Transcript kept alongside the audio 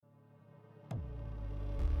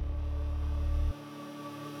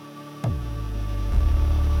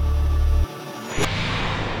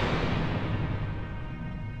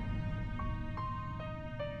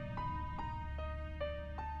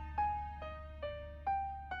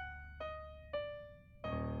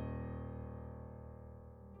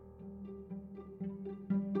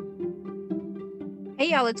Hey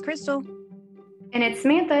y'all, it's Crystal. And it's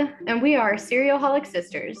Samantha, and we are Serialholic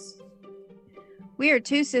Sisters. We are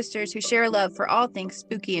two sisters who share a love for all things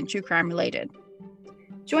spooky and true crime related.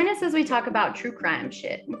 Join us as we talk about true crime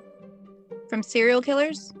shit. From serial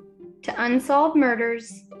killers to unsolved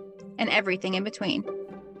murders and everything in between.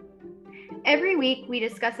 Every week we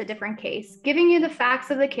discuss a different case, giving you the facts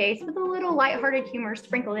of the case with a little lighthearted humor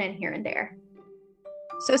sprinkled in here and there.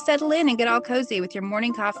 So settle in and get all cozy with your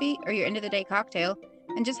morning coffee or your end of the day cocktail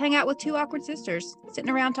and just hang out with two awkward sisters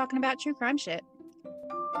sitting around talking about true crime shit.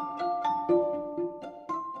 Well,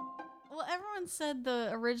 everyone said the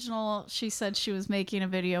original, she said she was making a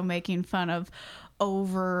video making fun of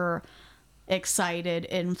over excited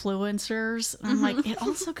influencers. And I'm like, it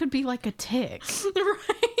also could be like a tick.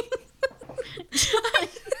 Right.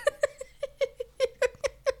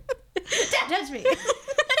 Touch me.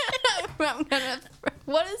 I'm gonna,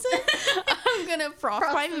 what is it? I'm gonna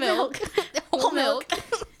froth my milk. Whole milk.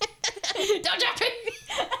 Don't touch me.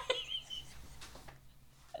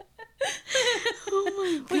 Oh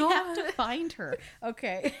my god. We have to find her.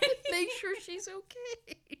 Okay. Make sure she's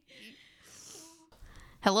okay.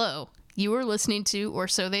 Hello. You are listening to Or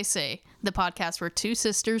So They Say, the podcast where two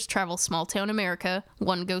sisters travel small town America,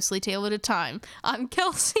 one ghostly tale at a time. I'm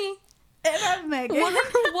Kelsey. And I'm Megan.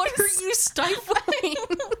 What are you stifling?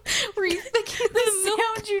 Were you thinking The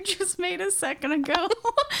sound you just made a second ago,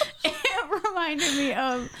 it reminded me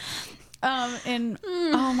of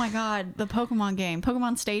oh my god, the Pokemon game,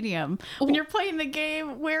 Pokemon Stadium. When you're playing the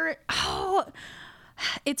game where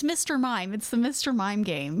it's Mr. Mime. It's the Mr. Mime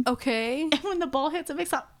game. Okay. And when the ball hits, it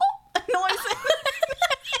makes a noise.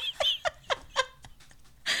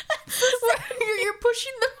 You're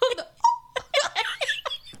pushing the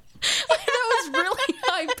that was really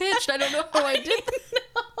high pitched. I don't know how I did that.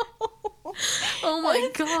 Oh my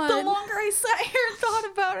god. The longer I sat here and thought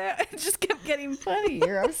about it, it just kept getting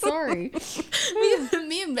funnier. I'm sorry.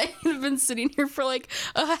 Me and Megan have been sitting here for like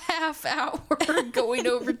a half hour going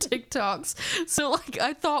over TikToks. So like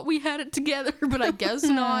I thought we had it together, but I guess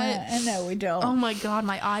not. And no, we don't. Oh my god,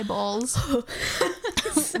 my eyeballs.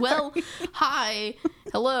 Well, hi.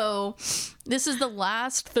 Hello. This is the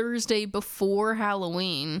last Thursday before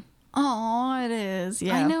Halloween. Oh, it is.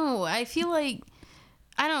 Yeah. I know. I feel like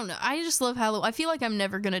I don't know. I just love Halloween. I feel like I'm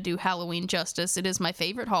never going to do Halloween justice. It is my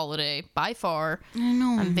favorite holiday by far. I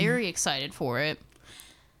know. I'm very excited for it.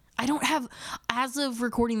 I don't have, as of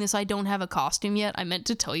recording this, I don't have a costume yet. I meant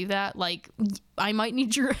to tell you that. Like, I might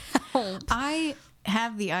need your help. I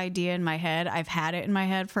have the idea in my head. I've had it in my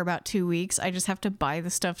head for about 2 weeks. I just have to buy the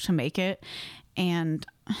stuff to make it. And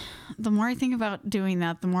the more I think about doing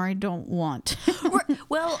that, the more I don't want.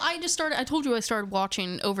 Well, I told you I started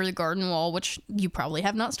watching Over the Garden Wall, which you probably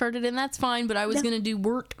have not started, and that's fine, but I was going to do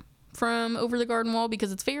work from Over the Garden Wall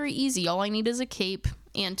because it's very easy. All I need is a cape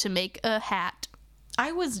and to make a hat.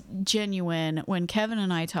 I was genuine when Kevin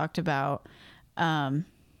and I talked about our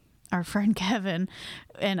friend Kevin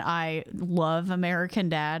and I love American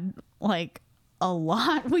Dad, like, a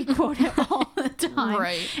lot. We quote it all the time.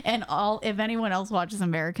 Right. And if anyone else watches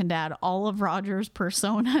American Dad, all of Roger's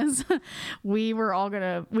personas, we were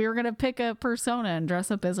gonna pick a persona and dress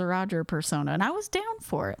up as a Roger persona, and I was down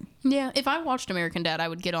for it. Yeah, if I watched American Dad, I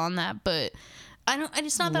would get on that, but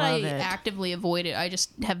it's not that I actively avoid it. I just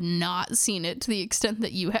have not seen it to the extent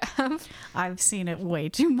that you have. I've seen it way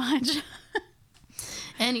too much.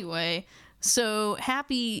 Anyway, so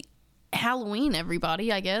happy Halloween,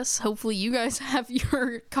 everybody, I guess. Hopefully you guys have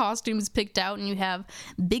your costumes picked out and you have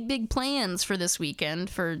big plans for this weekend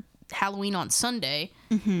for Halloween on Sunday,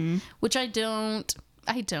 which I don't.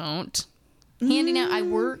 Handing out, I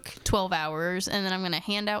work 12 hours and then I'm going to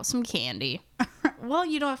hand out some candy. Well,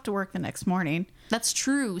 you don't have to work the next morning. That's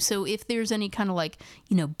true. So if there's any kind of like,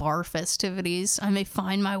 bar festivities, I may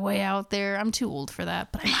find my way out there. I'm too old for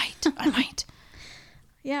that, but I might.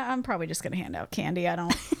 Yeah, I'm probably just going to hand out candy.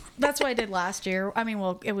 That's what I did last year. I mean,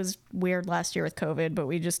 well, it was weird last year with COVID, but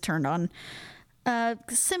we just turned on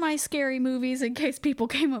semi-scary movies in case people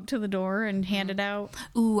came up to the door and handed out.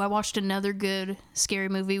 Ooh, I watched another good scary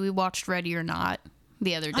movie. We watched Ready or Not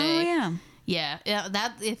the other day. Oh, yeah. Yeah,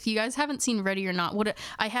 that if you guys haven't seen Ready or Not,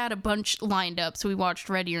 I had a bunch lined up, so we watched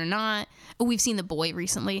Ready or Not. Oh, we've seen The Boy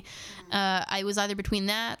recently. I was either between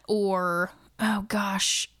that or, oh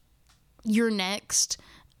gosh, You're Next.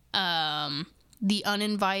 The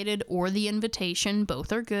Uninvited or The Invitation,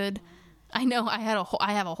 both are good. I know I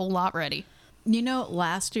have a whole lot ready.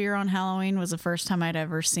 Last year on Halloween was the first time I'd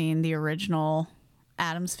ever seen the original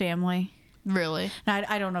Addams Family. Really?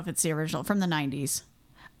 I don't know if it's the original from the 90s.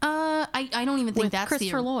 I don't even think with that's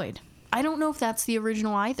Christopher Lloyd. I don't know if that's the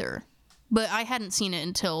original either. but I hadn't seen it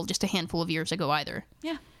until just a handful of years ago either.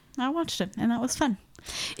 Yeah, I watched it, and that was fun.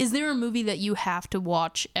 Is there a movie that you have to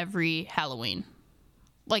watch every Halloween?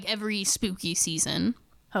 Like every spooky season?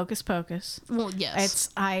 Hocus Pocus. Well, yes.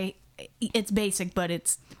 It's basic, but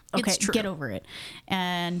it's okay. It's true. Get over it.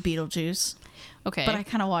 And Beetlejuice. Okay. But I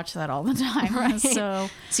kind of watch that all the time. Right. So,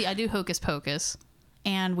 See, I do Hocus Pocus.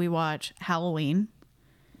 and we watch Halloween.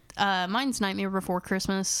 Mine's Nightmare Before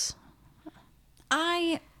Christmas.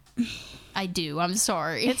 I do. I'm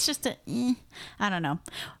sorry. It's just I don't know.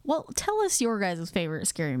 Well, tell us your guys' favorite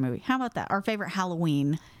scary movie. How about that? Our favorite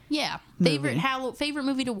Halloween. Yeah. Movie. Favorite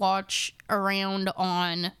movie to watch during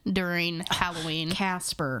Halloween.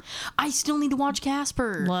 Casper. I still need to watch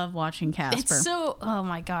Casper. Love watching Casper. It's so, oh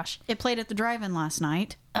my gosh. It played at the drive-in last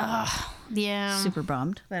night. Yeah. Super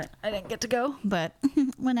bummed that I didn't get to go, but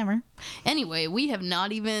whenever. Anyway, we have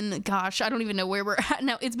not even, gosh, I don't even know where we're at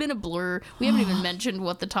now. It's been a blur. We haven't even mentioned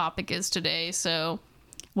what the topic is today, so.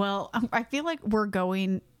 Well, I feel like we're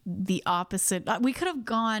going the opposite. We could have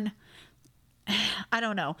gone, I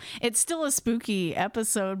don't know. It's still a spooky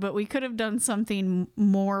episode, but we could have done something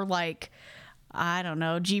more like, I don't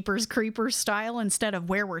know, Jeepers Creepers style instead of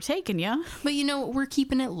Where We're Taking You. But we're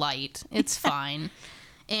keeping it light. It's fine.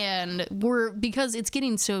 And because it's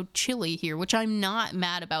getting so chilly here, which I'm not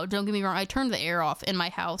mad about. Don't get me wrong. I turned the air off in my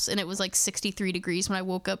house and it was like 63 degrees when I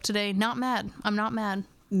woke up today. Not mad. I'm not mad.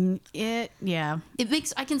 Yeah.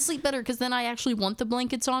 I can sleep better because then I actually want the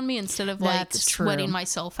blankets on me instead of That's true. sweating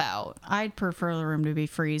myself out. I'd prefer the room to be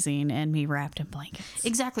freezing and me wrapped in blankets.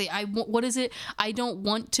 Exactly. What is it? I don't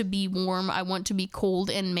want to be warm. I want to be cold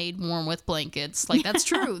and made warm with blankets. Like, that's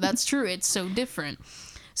true. That's true. It's so different.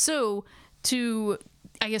 So to,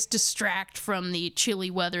 I guess, distract from the chilly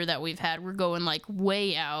weather that we've had, we're going like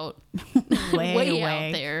way out, way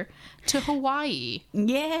out there to Hawaii.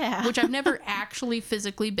 Yeah. Which I've never actually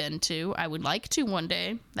physically been to. I would like to one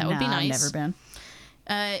day. That would be nice. I've never been.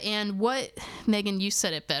 And what, Megan, you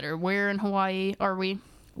said it better. Where in Hawaii are we?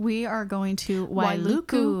 We are going to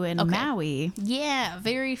Wailuku in Maui. Yeah,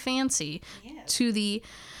 very fancy. Yeah. To the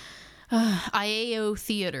IAO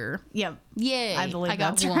Theater. Yep. Yay. I believe I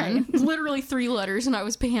got that's one. right. Literally 3 letters, and I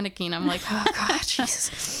was panicking. I'm like, oh, God,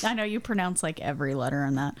 Jesus. I know you pronounce like every letter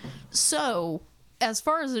in that. So, as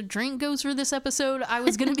far as a drink goes for this episode, I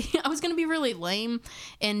was gonna be really lame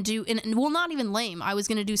and not even lame. I was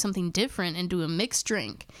gonna do something different and do a mixed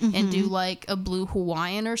drink and do like a blue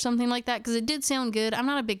Hawaiian or something like that because it did sound good. I'm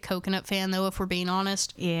not a big coconut fan though, if we're being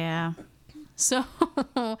honest. Yeah. So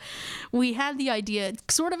we had the idea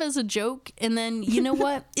sort of as a joke, and then you know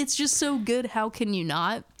what? It's just so good. How can you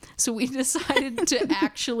not? So we decided to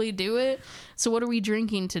actually do it. So what are we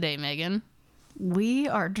drinking today, Megan? We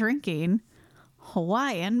are drinking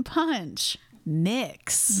Hawaiian Punch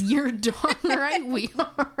mix. You're darn right we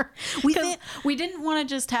are. We didn't want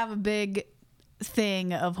to just have a big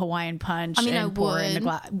thing of Hawaiian Punch. I mean, and I pour it in the would.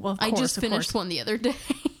 glass. Well, I just finished one the other day.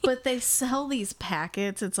 But they sell these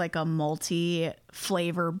packets. It's like a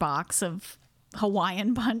multi-flavor box of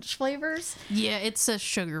Hawaiian Punch flavors. Yeah, it says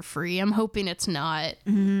sugar-free. I'm hoping it's not.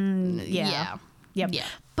 Yeah. Yep. Yeah.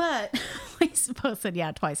 But we both said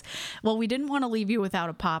yeah twice. Well, we didn't want to leave you without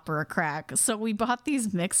a pop or a crack, so we bought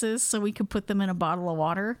these mixes so we could put them in a bottle of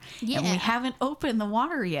water. Yeah. And we haven't opened the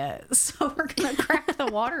water yet, so we're gonna crack the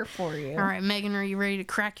water for you. All right, Megan, are you ready to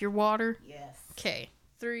crack your water? Yes. Okay.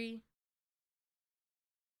 3.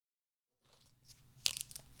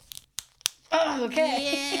 Oh,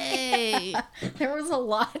 okay. Yay. There was a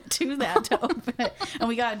lot to that to open it, and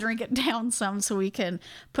we gotta drink it down some so we can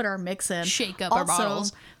put our mix in. Shake up our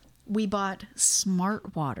bottles. We bought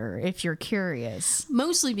Smart Water, if you're curious.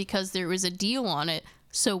 Mostly because there was a deal on it,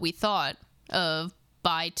 so we thought of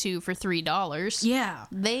buy 2 for $3. Yeah.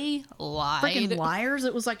 They lied. Freaking liars.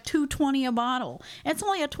 It was like $2.20 a bottle. It's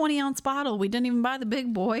only a 20-ounce bottle. We didn't even buy the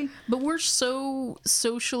big boy. But we're so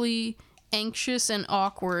socially anxious and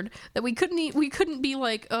awkward that we couldn't be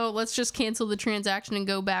like, oh, let's just cancel the transaction and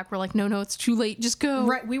go back. We're like, no, it's too late, just go.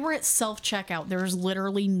 Right, we were at self-checkout. There's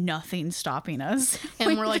literally nothing stopping us.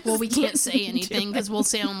 And we're like, well, we can't just say anything because we'll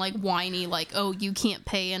sound like whiny, like, oh, you can't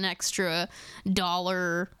pay an extra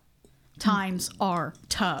 $1. Times are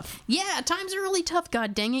tough. Yeah, times are really tough.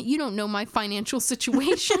 God dang it, you don't know my financial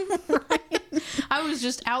situation. Right? I was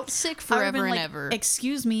just out sick forever and ever.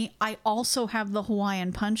 Excuse me, I also have the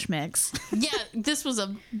Hawaiian Punch mix. Yeah, this was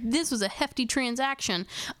a hefty transaction.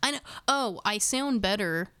 I know. Oh, I sound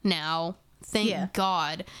better now. Thank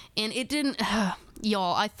God. And it didn't.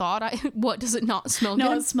 Y'all, I thought what, does it not smell good?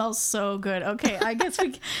 No, it smells so good. Okay, I guess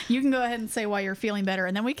you can go ahead and say why you're feeling better,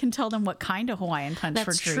 and then we can tell them what kind of Hawaiian Punch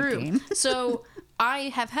That's we're drinking. true. So I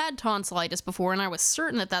have had tonsillitis before, and I was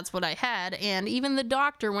certain that that's what I had. And even the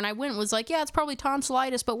doctor, when I went, was like, yeah, it's probably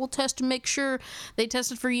tonsillitis, but we'll test to make sure. They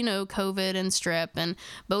tested for, COVID and strep, and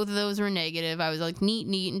both of those were negative. I was like,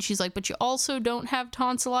 neat. And she's like, but you also don't have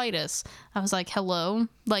tonsillitis. I was like, hello?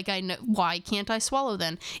 Like, I know. Why can't I swallow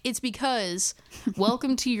then? It's because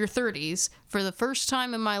welcome to your 30s. For the first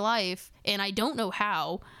time in my life, and I don't know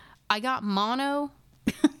how, I got mono.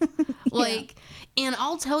 Like, and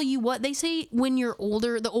I'll tell you what, they say when you're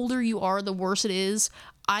older, the older you are, the worse it is.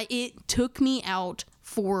 It took me out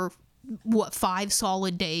for, 5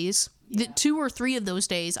 solid days? Yeah. 2 or 3 of those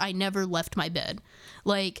days, I never left my bed.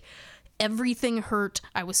 Like, everything hurt.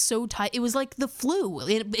 I was so tight. It was like the flu,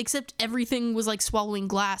 except everything was like swallowing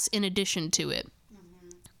glass in addition to it.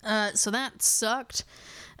 Mm-hmm. So that sucked.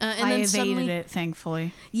 And I then evaded it,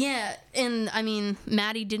 thankfully. Yeah, and I mean,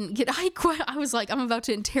 Maddie didn't get. I was like, I'm about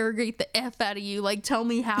to interrogate the F out of you. Like, tell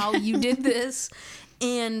me how you did this.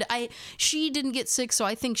 And she didn't get sick, so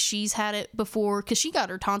I think she's had it before, because she got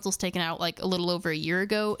her tonsils taken out like a little over a year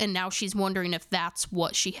ago, and now she's wondering if that's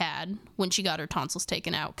what she had when she got her tonsils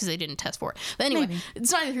taken out, because they didn't test for it. But anyway, maybe.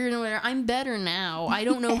 It's neither here nor there. I'm better now. I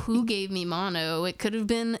don't know who gave me mono. It could have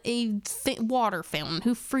been a water fountain.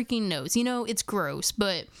 Who freaking knows? It's gross,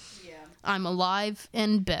 but yeah. I'm alive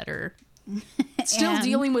and better. Still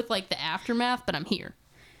dealing with like the aftermath, but I'm here.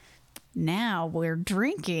 Now we're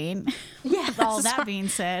drinking. Yeah. All that being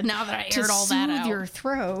said, now that I aired all that out, your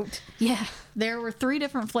throat. Yeah. There were 3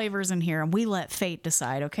 different flavors in here, and we let fate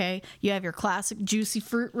decide. Okay, you have your classic juicy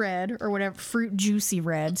fruit red, or whatever, fruit juicy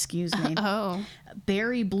red. Excuse me. Oh.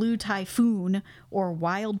 Berry blue typhoon or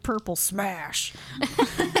wild purple smash.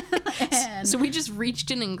 So we just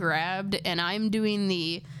reached in and grabbed, and I'm doing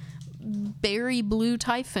the berry blue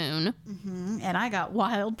typhoon. Mm-hmm. And I got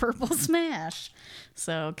wild purple smash.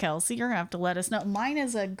 So Kelsey, you're gonna have to let us know. Mine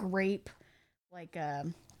is a grape, like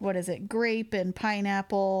what is it? Grape and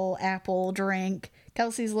pineapple apple drink.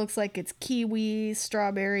 Kelsey's looks like it's kiwi,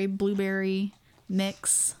 strawberry, blueberry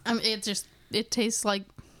mix. It tastes like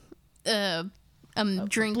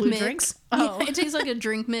drink blue mix. Drinks? Oh. Yeah, it tastes like a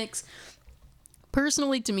drink mix.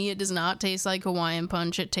 Personally, to me, it does not taste like Hawaiian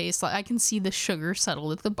Punch. It tastes like, I can see the sugar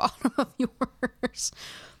settled at the bottom of yours.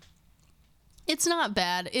 It's not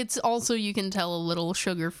bad. It's also, you can tell, a little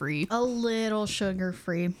sugar-free. A little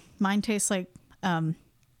sugar-free. Mine tastes like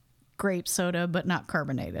grape soda, but not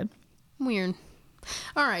carbonated. Weird.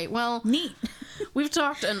 All right, well. Neat. We've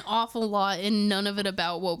talked an awful lot, and none of it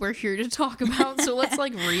about what we're here to talk about, so let's,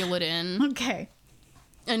 reel it in. Okay.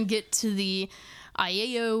 And get to the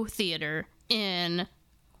IAO Theater in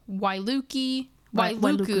Wailuku,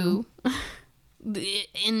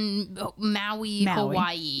 in Maui,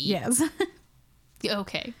 Hawaii. Yes.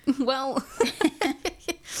 Okay. Well,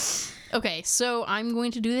 okay, so I'm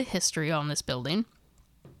going to do the history on this building.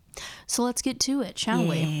 So let's get to it, shall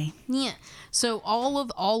we? Yeah. So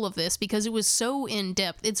all of this, because it was so in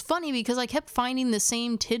depth. It's funny because I kept finding the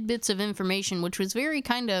same tidbits of information, which was very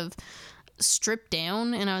kind of stripped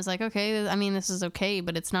down, and I was like, okay, I mean, this is okay,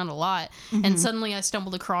 but it's not a lot. Mm-hmm. And suddenly I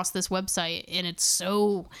stumbled across this website, and it's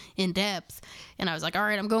so in depth, and I was like, all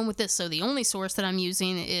right, I'm going with this. So the only source that I'm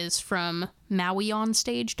using is from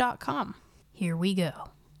MauiOnStage.com. Here we go.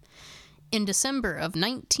 In December of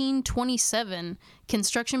 1927,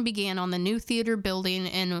 construction began on the new theater building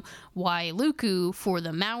in Wailuku for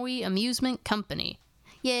the Maui Amusement Company.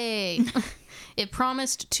 Yay! It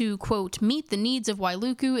promised to, quote, meet the needs of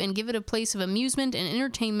Wailuku and give it a place of amusement and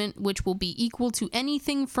entertainment which will be equal to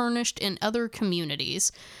anything furnished in other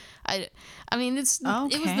communities. I mean, it was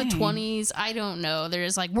the 20s. I don't know.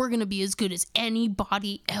 There's we're going to be as good as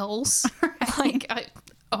anybody else.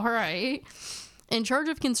 All right. In charge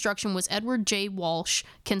of construction was Edward J. Walsh.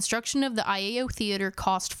 Construction of the IAO Theater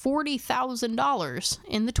cost $40,000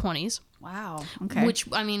 in the 20s. Wow. Okay. Which,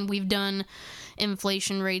 I mean, we've done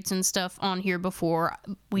inflation rates and stuff on here before.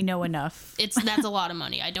 We know enough. That's a lot of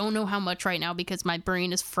money. I don't know how much right now because my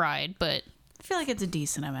brain is fried, but I feel like it's a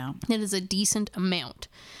decent amount. It is a decent amount.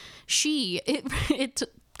 It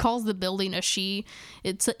calls the building a she.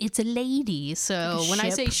 It's a lady. So when I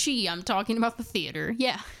say she, I'm talking about the theater.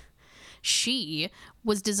 Yeah. She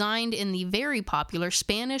was designed in the very popular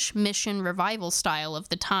Spanish Mission Revival style of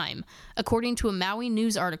the time. According to a Maui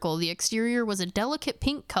News article, the exterior was a delicate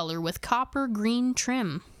pink color with copper green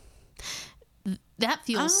trim. That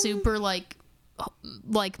feels super like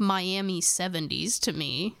Miami 70s to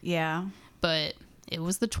me. Yeah. But it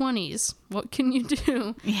was the 20s. What can you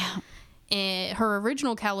do? Yeah. Her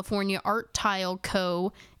original California Art Tile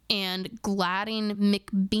Co. and Gladding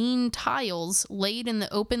McBean tiles laid in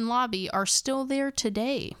the open lobby are still there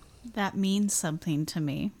today. That means something to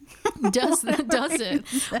me. Does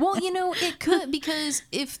it? Well, it could, because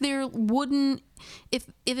if they're wooden, if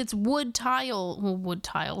it's wood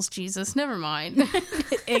tiles, Jesus, never mind.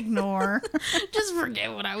 Ignore. Just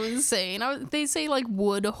forget what I was saying. They say like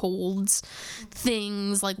wood holds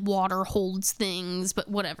things, like water holds things, but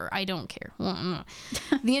whatever. I don't care.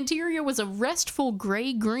 The interior was a restful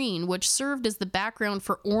gray-green, which served as the background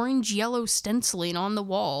for orange-yellow stenciling on the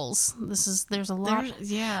walls. There's a lot.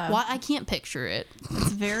 Yeah. Why I can't picture it.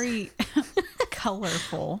 It's very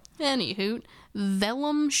colorful. Anywho,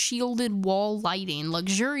 vellum shielded wall lighting,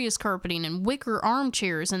 luxurious carpeting, and wicker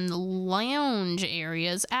armchairs in the lounge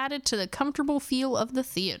areas added to the comfortable feel of the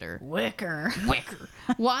theater. Wicker.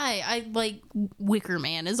 Why? I like Wicker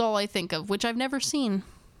Man is all I think of, which I've never seen.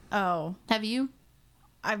 Oh. Have you?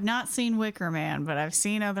 I've not seen Wicker Man, but I've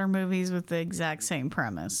seen other movies with the exact same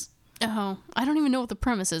premise. Oh, I don't even know what the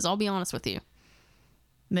premise is. I'll be honest with you.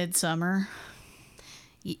 Midsummer.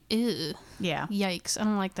 Ew. Yeah. Yikes. I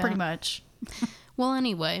don't like that. Pretty much. Well,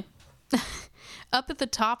 anyway, up at the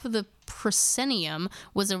top of the proscenium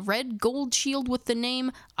was a red gold shield with the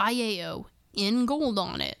name IAO in gold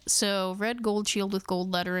on it. So red gold shield with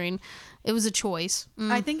gold lettering. It was a choice.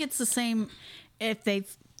 I think it's the same. If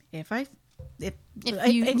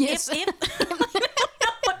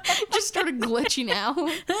just started glitching out.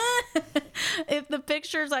 If the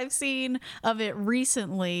pictures I've seen of it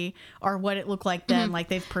recently are what it looked like then, like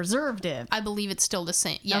they've preserved it. I believe it's still the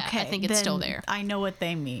same. Yeah, Okay, I think it's still then there. I know what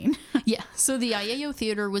they mean. Yeah, so the IAO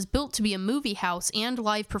Theater was built to be a movie house and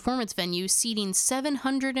live performance venue seating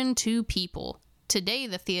 702 people. Today,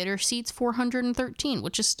 the theater seats 413,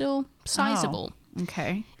 which is still sizable. Oh,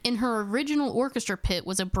 okay. In her original orchestra pit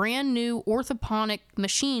was a brand new orthophonic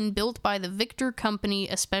machine built by the Victor Company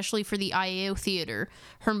especially for the IAO Theater.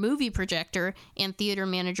 Her movie projector and theater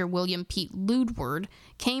manager William Pete Ludward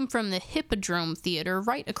came from the Hippodrome Theater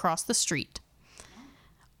right across the street.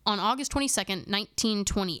 On August 22nd,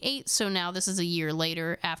 1928, so now this is a year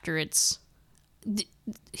later after it's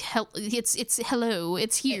hello,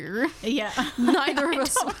 it's here. Yeah. Neither of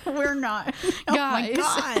us. We're not. Guys. Oh my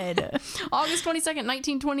God. August 22nd,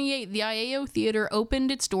 1928, the IAO Theater opened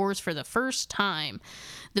its doors for the first time.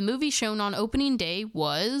 The movie shown on opening day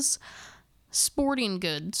was Sporting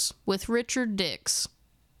Goods with Richard Dix.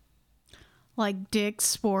 Like Dick's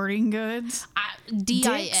Sporting Goods. DIX.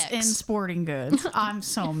 Dick's and Sporting Goods. I'm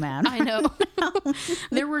so mad. I know.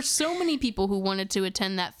 There were so many people who wanted to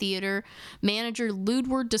attend that theater. Manager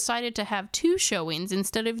Ludward decided to have 2 showings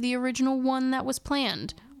instead of the original one that was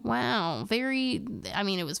planned. Wow.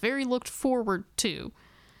 It was very looked forward to.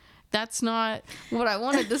 That's not what I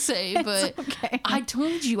wanted to say, but okay. I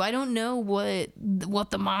told you, I don't know what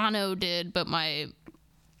the mono did, but my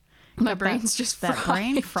brain's just fried.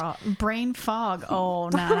 Brain fog. Oh,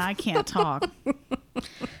 no, I can't talk.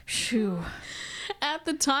 Shoo. At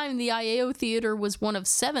the time, the IAO Theater was one of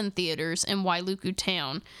 7 theaters in Wailuku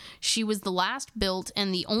Town. She was the last built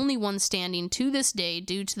and the only one standing to this day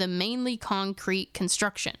due to the mainly concrete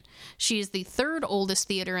construction. She is the 3rd oldest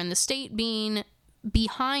theater in the state, being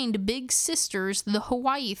behind Big Sister's The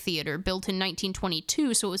Hawaii Theater, built in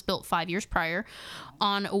 1922, so it was built 5 years prior,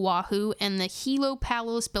 on Oahu, and the Hilo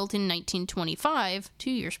Palace, built in 1925,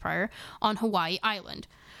 2 years prior, on Hawaii Island.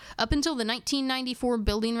 Up until the 1994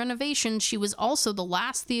 building renovation, she was also the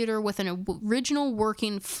last theater with an original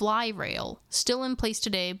working fly rail, still in place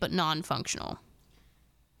today, but non-functional.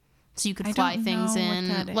 So you could fly things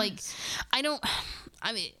in. I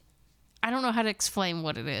don't know how to explain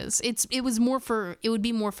what it is. It would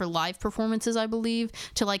be more for live performances, I believe,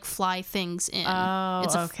 to like fly things in. Oh,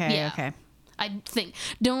 okay.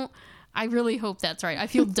 I really hope that's right. I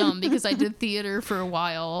feel dumb because I did theater for a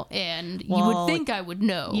while, and you would think I would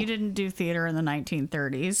know. You didn't do theater in the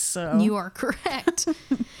 1930s, so... You are correct.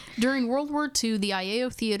 During World War II, the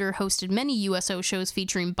IAO Theater hosted many USO shows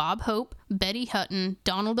featuring Bob Hope, Betty Hutton,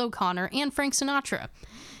 Donald O'Connor, and Frank Sinatra.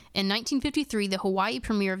 In 1953, the Hawaii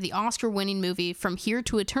premiere of the Oscar-winning movie From Here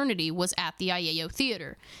to Eternity was at the IAO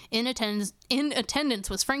Theater. In attendance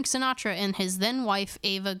was Frank Sinatra and his then-wife,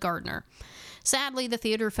 Ava Gardner. Sadly, the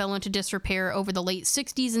theater fell into disrepair over the late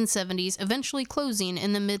 60s and 70s, eventually closing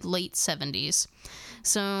in the mid-late 70s.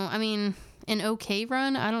 So, an okay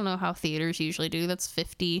run? I don't know how theaters usually do. That's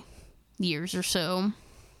 50 years or so.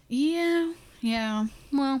 Yeah.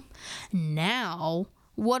 Well, now,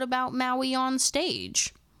 what about Maui on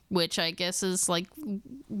Stage? Which I guess is like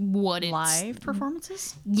what it's... Live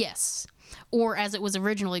performances? Yes. Or as it was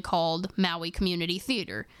originally called, Maui Community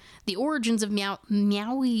Theater. The origins of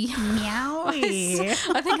Maui...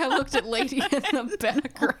 I think I looked at Lady in the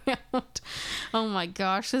background. Oh my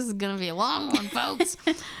gosh, this is going to be a long one, folks.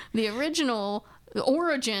 The original The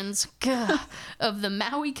origins of the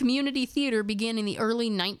Maui Community Theater began in the early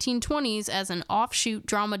 1920s as an offshoot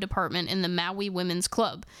drama department in the Maui Women's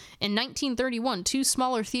Club. In 1931, two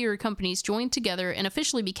smaller theater companies joined together and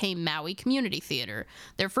officially became Maui Community Theater.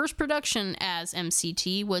 Their first production as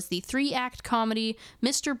MCT was the 3-act comedy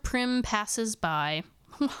Mr. Prim Passes By.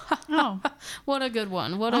 Oh, What a good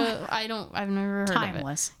one. I've never heard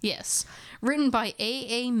timeless. of it. Yes. Written by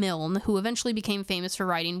A.A. Milne, who eventually became famous for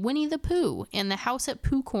writing Winnie the Pooh and The House at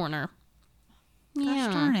Pooh Corner.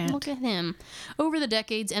 darn it. Look at him. Over the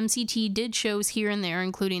decades, MCT did shows here and there,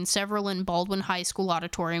 including several in Baldwin High School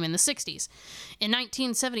Auditorium in the 60s. In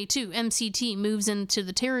 1972, MCT moves into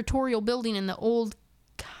the Territorial Building in the old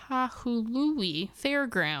Kahului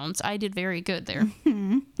Fairgrounds. I did very good there.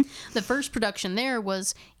 The first production there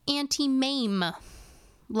was Auntie Mame.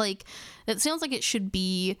 Like, it sounds like it should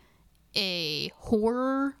be a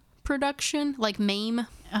horror production, like Mame.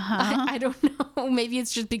 I don't know. Maybe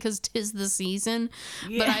it's just because 'tis the season.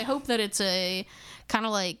 Yeah. But I hope that it's a kind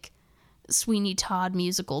of like Sweeney Todd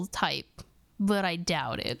musical type. But I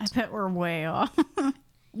doubt it. I bet we're way off.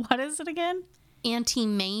 What is it again? Auntie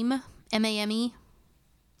Mame. M-A-M-E.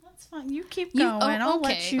 That's fine. You keep You- going. oh, I'll okay.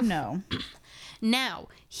 let you know. Now,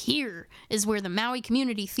 here is where the Maui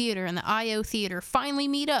Community Theater and the I.O. Theater finally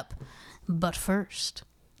meet up. But first,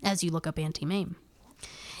 as you look up Auntie Mame.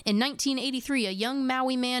 In 1983, a young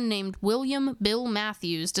Maui man named William Bill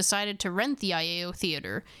Matthews decided to rent the IAO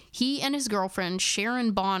Theater. He and his girlfriend,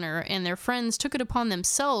 Sharon Bonner, and their friends took it upon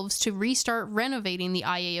themselves to restart renovating the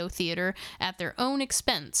IAO Theater at their own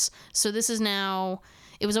expense. So this is now,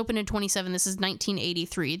 it was opened in 27, this is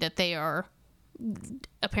 1983, that they are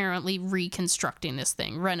apparently reconstructing this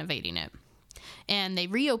thing, renovating it. And they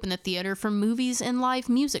reopened the theater for movies and live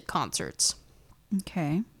music concerts.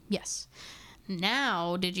 Okay. Yes.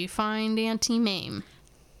 Now, did you find Auntie Mame?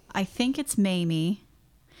 I think it's Mamie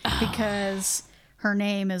because her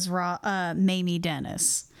name is Mamie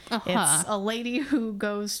Dennis. It's a lady who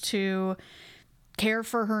goes to care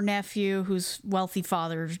for her nephew whose wealthy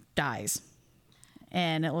father dies.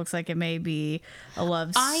 And it looks like it may be a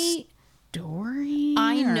love story.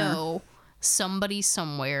 I or- know somebody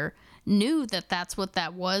somewhere knew that that's what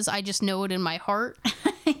that was. I just know it in my heart.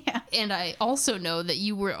 Yeah. And I also know that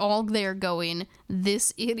you were all there going,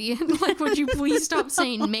 this idiot. Like, would you please stop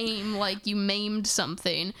saying maim like you maimed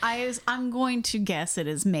something? I'm going to guess it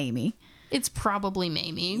is Mamie. It's probably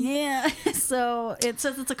Mamie. Yeah. So it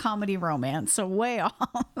says it's a comedy romance. So way off.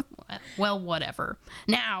 Well, whatever.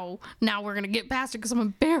 Now we're going to get past it because I'm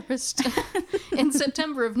embarrassed. In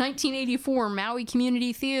September of 1984, Maui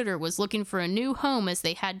Community Theater was looking for a new home as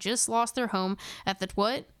they had just lost their home at the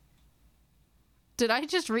what? Did I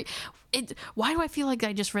just read it? Why do I feel like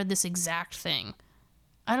I just read this exact thing?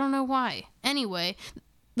 I don't know why. Anyway,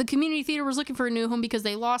 the community theater was looking for a new home because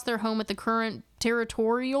they lost their home at the current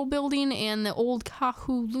Territorial Building and the old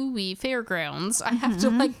Kahului Fairgrounds. I have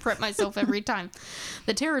to prep myself every time.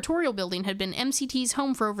 The Territorial Building had been MCT's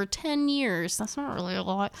home for over 10 years. That's not really a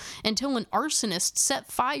lot. Until an arsonist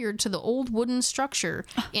set fire to the old wooden structure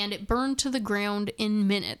and it burned to the ground in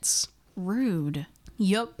minutes. Rude.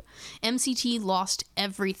 Yup. MCT lost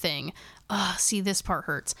everything. See, this part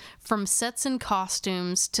hurts. From sets and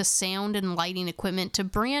costumes to sound and lighting equipment to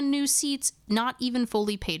brand new seats not even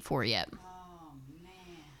fully paid for yet. Oh,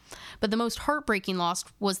 man. But the most heartbreaking loss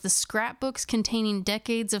was the scrapbooks containing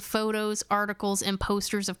decades of photos, articles, and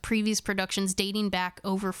posters of previous productions dating back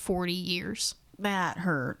over 40 years. That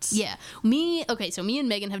hurts. Yeah. Me and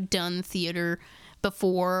Megan have done theater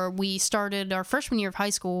before. We started our freshman year of high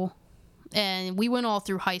school. And we went all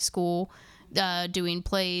through high school doing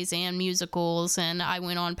plays and musicals. And I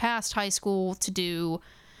went on past high school to do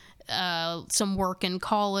some work in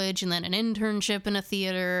college and then an internship in a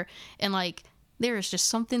theater. And, there is just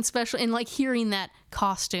something special. And, hearing that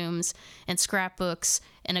costumes and scrapbooks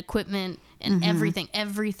and equipment and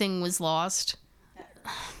everything was lost.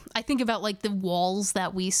 I think about, the walls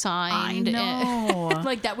that we signed. I know.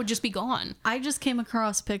 And, that would just be gone. I just came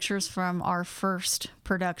across pictures from our first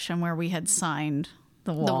production where we had signed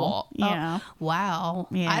the wall. The wall. Yeah. Oh, wow.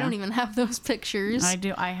 Yeah. I don't even have those pictures. I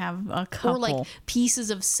do. I have a couple. Or pieces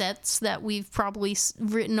of sets that we've probably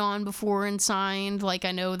written on before and signed.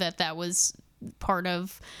 I know that was part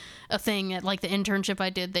of a thing at the internship I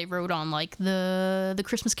did. They wrote on the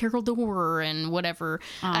Christmas Carol door and whatever.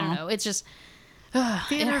 I don't know. It's just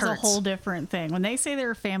Theater's a hurts. whole different thing. When they say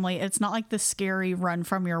they're a family, it's not like the scary run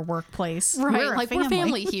from your workplace. right. We're a We're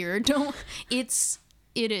family here.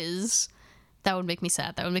 It is. That would make me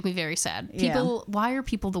sad. That would make me very sad. People, why are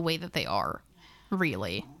people the way that they are?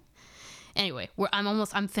 Really? Anyway,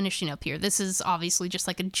 I'm finishing up here. This is obviously just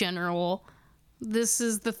a general this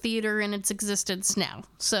is the theater in its existence now.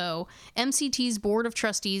 So, MCT's Board of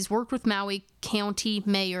Trustees worked with Maui County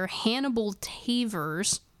Mayor Hannibal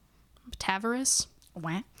Tavares,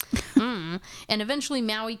 What? and eventually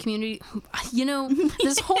Maui community. You know,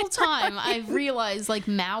 this whole time I've realized like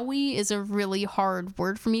Maui is a really hard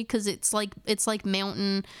word for me because it's like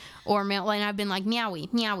mountain or mountain. I've been like meowie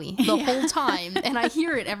the whole time, and I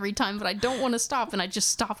hear it every time, but I don't want to stop, and I just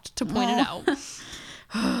stopped to point it out.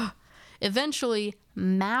 Eventually,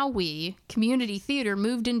 Maui Community Theater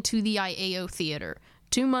moved into the IAO Theater.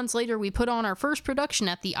 2 months later, we put on our first production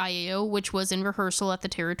at the IAO, which was in rehearsal at the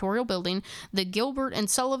Territorial Building, the Gilbert and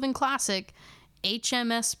Sullivan classic,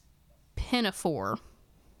 HMS Pinafore.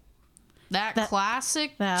 That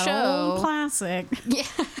classic That show. old classic. Yeah.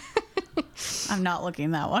 I'm not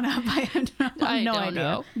looking that one up. I have no idea.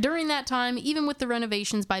 Know. During that time, even with the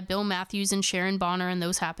renovations by Bill Matthews and Sharon Bonner, and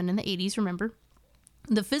those happened in the 80s, remember?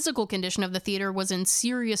 The physical condition of the theater was in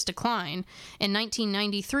serious decline. In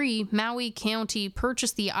 1993, Maui County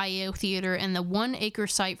purchased the IAO Theater and the 1-acre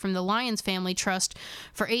site from the Lyons Family Trust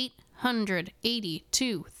for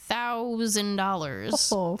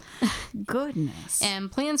 $882,000. Oh, goodness.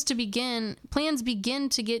 And plans begin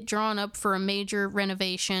to get drawn up for a major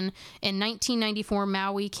renovation. In 1994,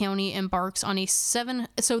 Maui County embarks on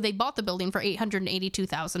so they bought the building for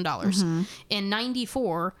 $882,000. In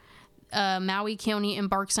 94, Maui County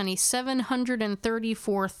embarks on a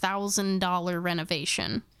 $734,000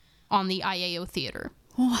 renovation on the IAO Theater.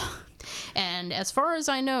 And as far as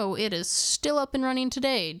I know, it is still up and running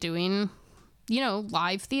today, doing,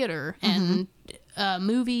 live theater and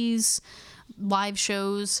movies, live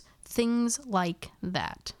shows, things like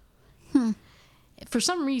that. For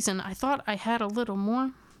some reason, I thought I had a little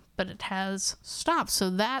more, but it has stopped. So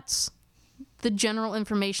that's the general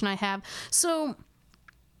information I have. So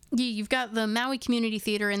you've got the Maui Community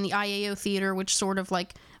Theater and the IAO Theater, which sort of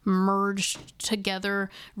like merged together.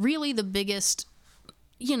 Really the biggest,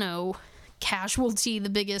 casualty, the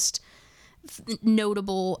biggest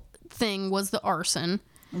notable thing was the arson.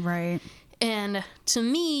 Right. And to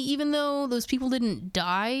me, even though those people didn't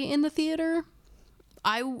die in the theater,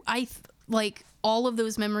 I like all of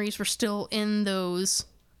those memories were still in those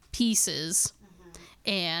pieces.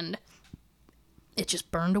 And it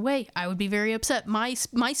just burned away. I would be very upset. My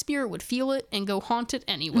spirit would feel it and go haunt it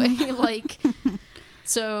anyway.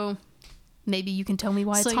 So maybe you can tell me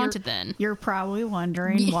why it's haunted then. You're probably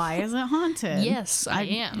wondering, why is it haunted? Yes, I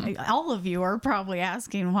am. All of you are probably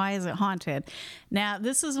asking, why is it haunted? Now,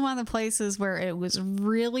 this is one of the places where it was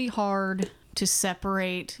really hard to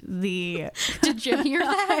separate the... Did you hear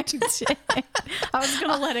that? I was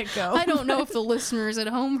going to let it go. I don't know if the listeners at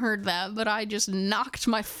home heard that, but I just knocked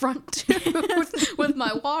my front tooth with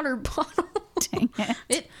my water bottle. Dang it.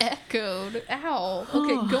 It echoed. Ow.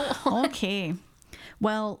 Okay, go on. Okay.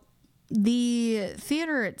 Well, the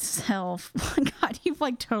theater itself... God, you've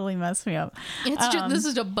totally messed me up. It's just, this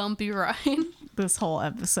is a bumpy ride. This whole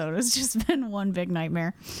episode has just been one big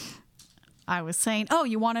nightmare. I was saying,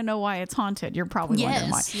 you want to know why it's haunted? You're probably wondering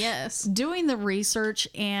why. Yes. Doing the research,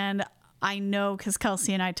 and I know because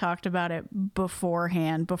Kelsey and I talked about it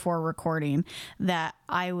beforehand, before recording, that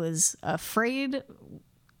I was afraid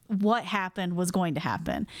what happened was going to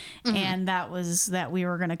happen. And that was that we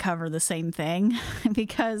were going to cover the same thing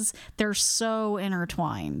because they're so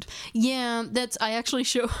intertwined. Yeah, I actually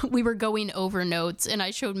we were going over notes, and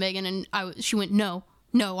I showed Megan, and she went, no,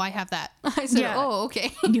 I have that. I said, oh,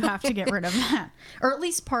 okay. You have to get rid of that. Or at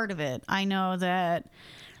least part of it. I know that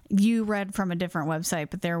you read from a different website,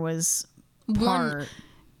 but there was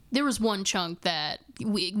there was one chunk that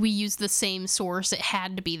we used the same source. It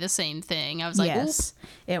had to be the same thing. I was like, yes,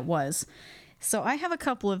 it was. So I have a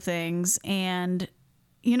couple of things, and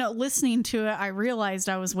listening to it, I realized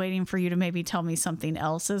I was waiting for you to maybe tell me something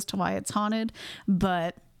else as to why it's haunted,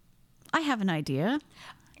 but I have an idea.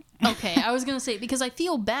 Okay, I was going to say, because I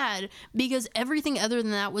feel bad, because everything other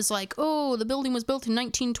than that was like, the building was built in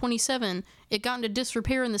 1927. It got into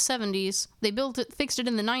disrepair in the 70s. They fixed it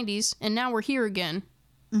in the 90s, and now we're here again.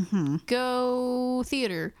 Go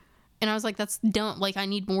theater. And I was like, that's dumb. I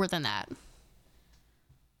need more than that.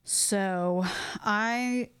 So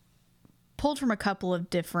I pulled from a couple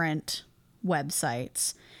of different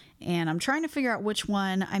websites, and I'm trying to figure out which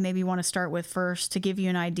one I maybe want to start with first to give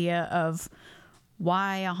you an idea of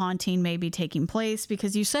why a haunting may be taking place,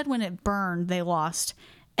 because you said when it burned, they lost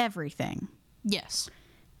everything. Yes.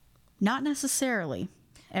 Not necessarily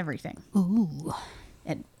everything. Ooh.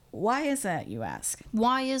 And why is that, you ask?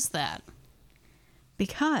 Why is that?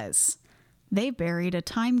 Because they buried a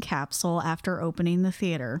time capsule after opening the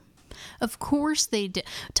theater. Of course they did.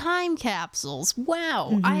 Time capsules.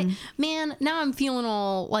 Wow. Now I'm feeling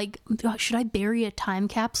all like, should I bury a time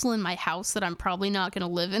capsule in my house that I'm probably not going to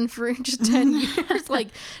live in for just 10 years? Like,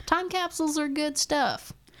 time capsules are good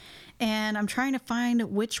stuff. And I'm trying to find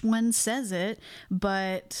which one says it,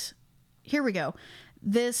 but here we go.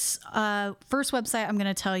 This first website I'm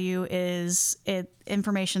going to tell you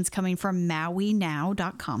information's coming from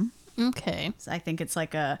MauiNow.com. Okay. So I think it's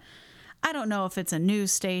like I don't know if it's a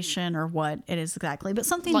news station or what it is exactly, but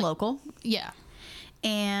something local. Yeah.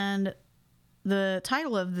 And the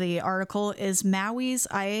title of the article is Maui's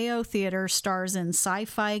IAO Theater stars in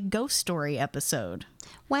sci-fi ghost story episode.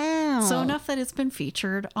 Wow. So enough that it's been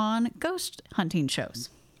featured on ghost hunting shows.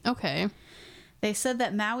 Okay. They said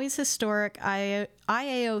that Maui's historic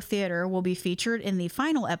IAO Theater will be featured in the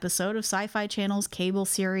final episode of Sci-Fi Channel's cable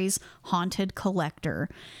series Haunted Collector.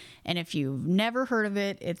 And if you've never heard of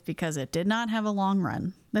it, it's because it did not have a long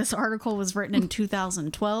run. This article was written in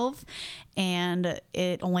 2012, and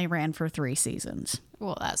it only ran for 3 seasons.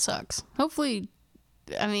 Well, that sucks. Hopefully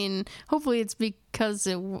it's because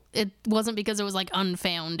it wasn't because it was like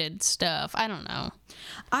unfounded stuff. I don't know.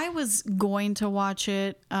 I was going to watch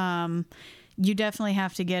it. You definitely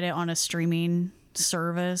have to get it on a streaming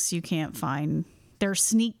service. You can't find... There's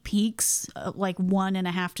sneak peeks, like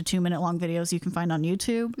 1.5 to 2 minute long videos you can find on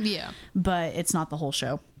YouTube. Yeah. But it's not the whole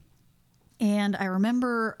show. And I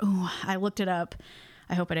remember, I looked it up.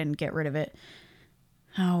 I hope I didn't get rid of it.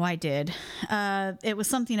 Oh, I did. It was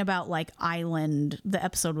something about like Island. The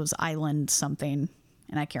episode was Island something,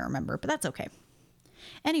 and I can't remember, but that's okay.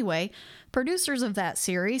 Anyway, producers of that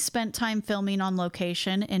series spent time filming on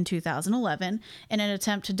location in 2011 in an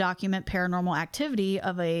attempt to document paranormal activity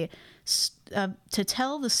to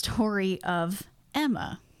tell the story of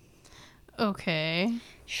Emma. Okay.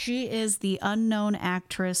 She is the unknown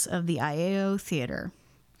actress of the IAO Theater.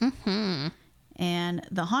 Mm-hmm. And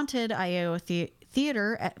the haunted IAO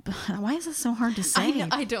Theater... Why is this so hard to say?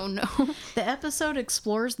 I don't know. The episode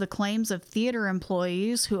explores the claims of theater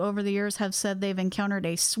employees who over the years have said they've encountered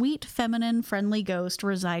a sweet, feminine, friendly ghost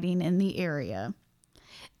residing in the area.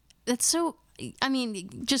 That's so... I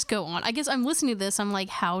mean, just go on. I guess I'm listening to this. I'm like,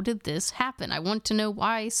 how did this happen? I want to know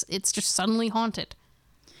why it's just suddenly haunted.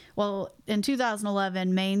 Well, in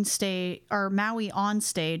 2011, Maui On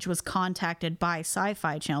Stage was contacted by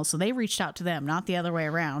Sci-Fi Channel, so they reached out to them, not the other way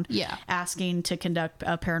around, asking to conduct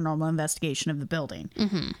a paranormal investigation of the building.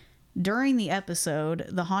 Mm-hmm. During the episode,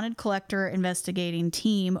 the Haunted Collector investigating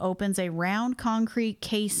team opens a round concrete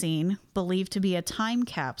casing believed to be a time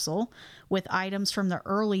capsule with items from the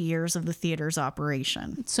early years of the theater's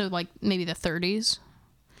operation. So, like, maybe the 30s?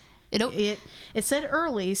 It said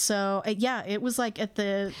early, so it was like at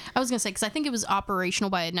the... I was going to say, because I think it was operational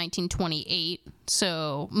by 1928,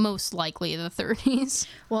 so most likely the 30s.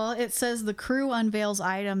 Well, it says the crew unveils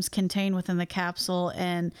items contained within the capsule,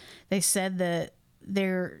 and they said that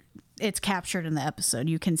it's captured in the episode.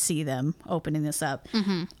 You can see them opening this up.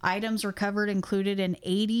 Mm-hmm. Items recovered included an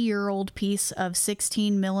 80-year-old piece of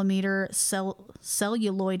 16 millimeter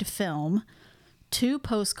celluloid film, 2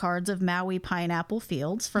 postcards of Maui pineapple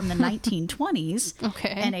fields from the 1920s,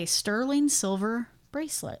 okay, and a sterling silver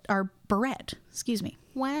barrette. Excuse me.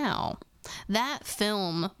 Wow. That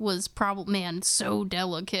film was probably, so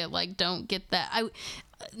delicate. Like, don't get that. I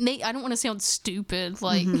don't want to sound stupid,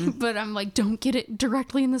 like, but I'm like, don't get it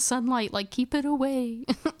directly in the sunlight. Like, keep it away.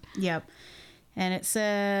 Yep. And it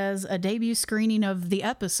says a debut screening of the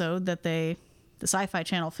episode that the Sci-Fi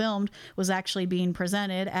Channel filmed was actually being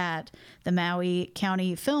presented at the Maui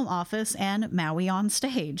County Film Office and Maui On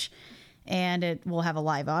Stage. And it will have a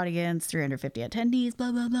live audience, 350 attendees,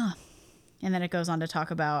 blah, blah, blah. And then it goes on to talk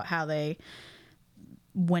about how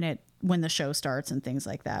when the show starts and things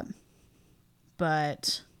like that.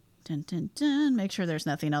 But make sure there's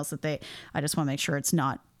nothing else I just want to make sure it's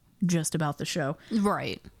not just about the show.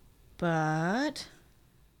 Right. But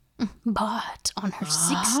on her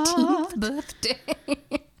 16th birthday.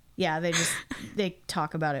 Yeah, they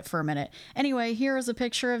talk about it for a minute. Anyway, here is a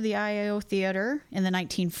picture of the IAO Theater in the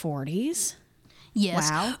 1940s. Yes.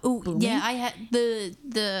 Wow. Oh, yeah, I had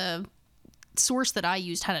the source that I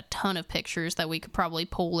used had a ton of pictures that we could probably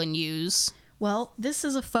pull and use. Well, this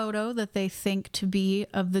is a photo that they think to be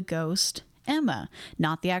of the ghost Emma,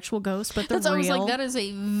 not the actual ghost, but the real. I was like, that is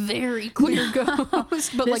a very clear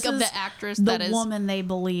ghost, but like of the actress that is the woman they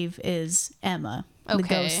believe is Emma, the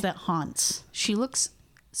ghost that haunts. She looks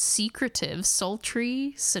secretive,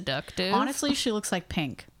 sultry, seductive. Honestly, she looks like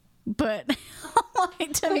Pink, but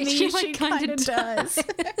to me, she kind of does.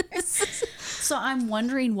 So I'm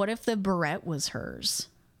wondering, what if the barrette was hers?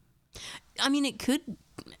 I mean, it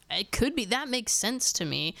could be. That makes sense to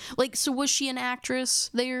me. Like, so was she an actress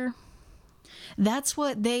there? That's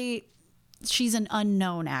what she's an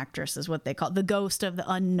unknown actress is what they call it. The ghost of the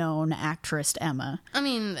unknown actress Emma. I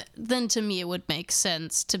mean, then to me it would make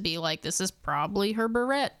sense to be like, this is probably her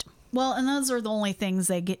barrette. Well, and those are the only things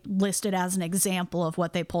they get listed as an example of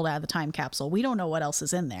what they pulled out of the time capsule. We don't know what else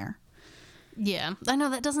is in there. Yeah, I know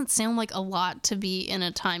that doesn't sound like a lot to be in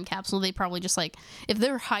a time capsule. They probably just like, if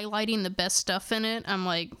they're highlighting the best stuff in it, I'm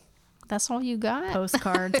like, that's all you got?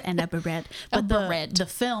 Postcards and a barrette. But barrette. The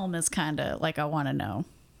film is kind of like, I want to know.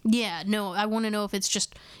 Yeah, no, I want to know if it's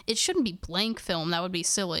just, it shouldn't be blank film. That would be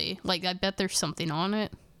silly. Like, I bet there's something on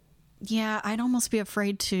it. Yeah, I'd almost be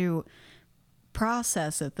afraid to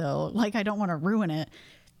process it, though. Like, I don't want to ruin it.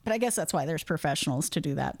 But I guess that's why there's professionals to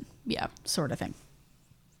do that Yeah. sort of thing.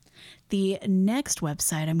 The next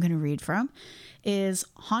website I'm going to read from is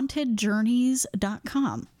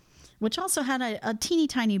hauntedjourneys.com, which also had a teeny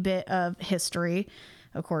tiny bit of history.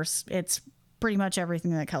 Of course, it's pretty much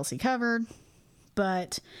everything that Kelsey covered.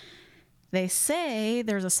 But they say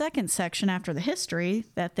there's a second section after the history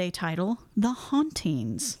that they title The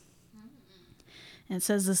Hauntings. And it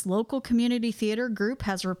says this local community theater group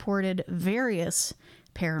has reported various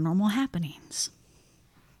paranormal happenings.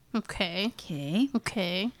 Okay.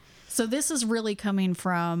 Okay. So this is really coming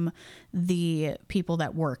from the people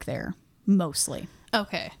that work there, mostly.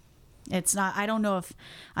 Okay. It's not, I don't know if,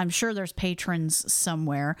 I'm sure there's patrons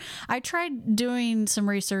somewhere. I tried doing some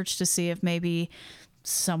research to see if maybe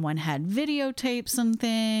someone had videotaped some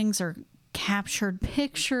things or captured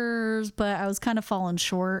pictures, but I was kind of falling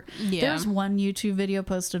short. Yeah. There's one YouTube video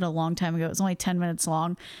posted a long time ago. It was only 10 minutes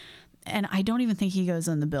long. And I don't even think he goes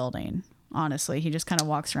in the building. Honestly, he just kind of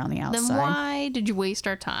walks around the outside. Then why did you waste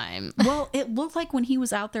our time? Well, it looked like when he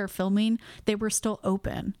was out there filming, they were still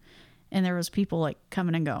open. And there was people like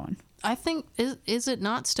coming and going. I think, is it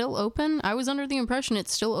not still open? I was under the impression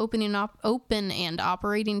it's still open and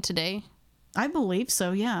operating today. I believe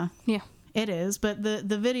so, yeah. Yeah. It is. But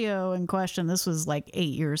the video in question, this was like 8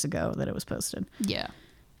 years ago that it was posted. Yeah.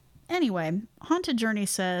 Anyway, Haunted Journey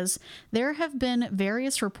says there have been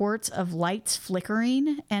various reports of lights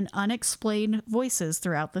flickering and unexplained voices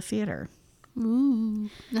throughout the theater. Ooh.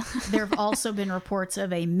 There have also been reports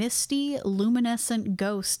of a misty, luminescent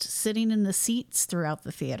ghost sitting in the seats throughout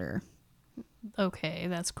the theater. Okay,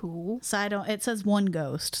 that's cool. So it says one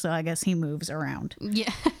ghost, so I guess he moves around.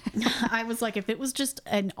 Yeah. I was like, if it was just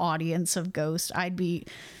an audience of ghosts, I'd be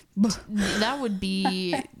That would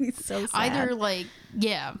be so sad. either like,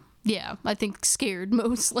 yeah, I think scared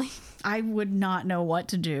mostly. I would not know what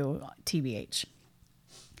to do, TBH.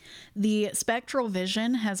 The spectral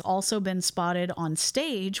vision has also been spotted on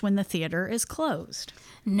stage when the theater is closed.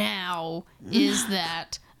 Now, is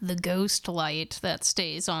that the ghost light that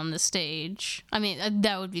stays on the stage? I mean,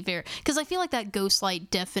 that would be fair. Because I feel like that ghost light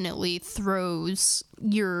definitely throws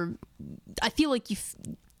your... I feel like you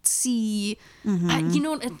see... do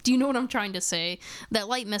you know what I'm trying to say? That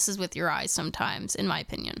light messes with your eyes sometimes, in my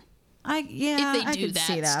opinion. If If they do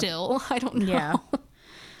that still, I don't know.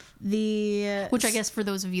 Yeah. Which I guess for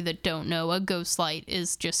those of you that don't know, a ghost light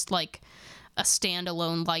is just like a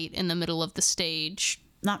standalone light in the middle of the stage.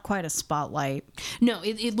 Not quite a spotlight. No,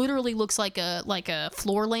 it literally looks like a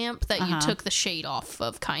floor lamp that you took the shade off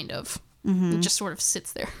of, kind of. It just sort of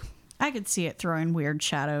sits there. I could see it throwing weird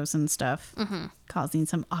shadows and stuff, causing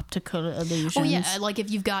some optical illusions. Oh yeah, like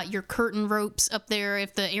if you've got your curtain ropes up there,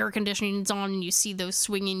 if the air conditioning's on and you see those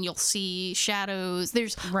swinging, you'll see shadows.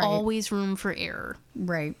 There's always room for error.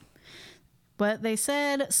 Right. But they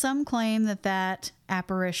said some claim that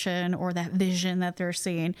apparition or that vision that they're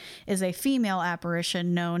seeing is a female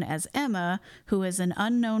apparition known as Emma, who is an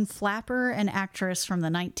unknown flapper and actress from the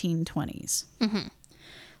 1920s.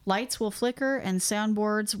 Lights will flicker and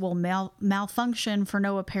soundboards will malfunction for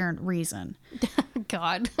no apparent reason.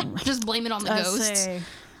 God, just blame it on the ghosts.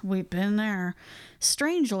 We've been there.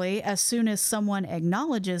 Strangely, as soon as someone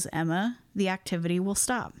acknowledges Emma, the activity will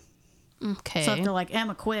stop. Okay. So if they're like,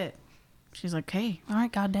 Emma, quit. She's like, hey. All right,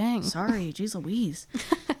 god dang. Sorry, geez Louise.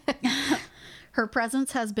 Her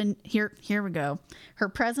presence has been, here we go. Her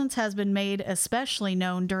presence has been made especially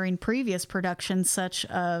known during previous productions such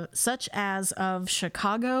as of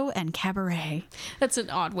Chicago and Cabaret. That's an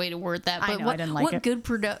odd way to word that, but I know, I didn't like it.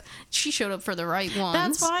 Good she showed up for the right ones.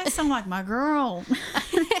 That's why I sound like my girl.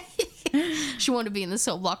 She wanted to be in the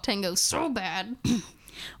Cell Block Tango so bad.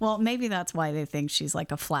 Well, maybe that's why they think she's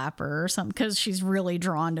like a flapper or something, because she's really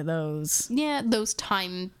drawn to those. Yeah, those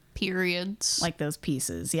time periods. Like those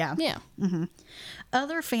pieces, yeah. Yeah.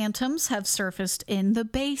 Other phantoms have surfaced in the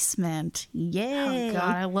basement. Yay. Oh,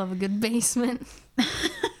 God, I love a good basement.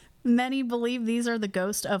 Many believe these are the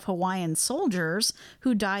ghosts of Hawaiian soldiers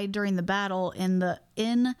who died during the battle in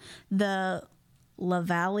the La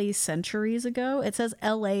Valley centuries ago. It says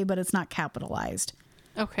LA, but it's not capitalized.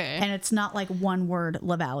 Okay. And it's not like one word,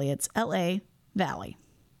 La Valley. It's LA Valley.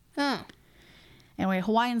 Oh. Anyway,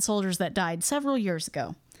 Hawaiian soldiers that died several years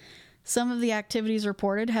ago. Some of the activities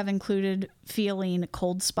reported have included feeling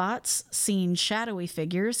cold spots, seeing shadowy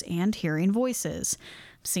figures, and hearing voices.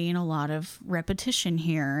 Seeing a lot of repetition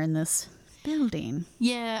here in this building.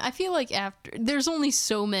 Yeah, I feel like there's only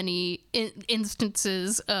so many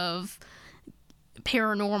instances of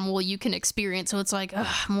paranormal you can experience, so it's like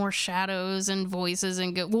more shadows and voices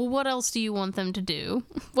and well, what else do you want them to do?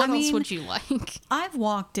 What else would you like? I've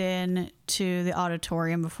walked in to the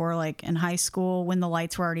auditorium before, like in high school when the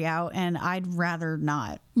lights were already out, and I'd rather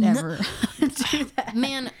not ever do that.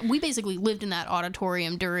 Man, we basically lived in that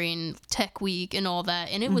auditorium during Tech Week and all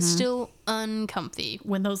that, and it was still uncomfy.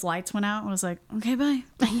 When those lights went out, I was like, okay, bye.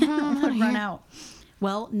 Run out.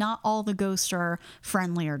 Well, not all the ghosts are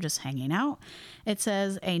friendly or just hanging out. It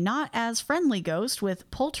says a not as friendly ghost with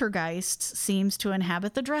poltergeists seems to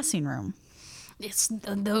inhabit the dressing room. It's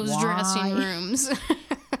those dressing rooms.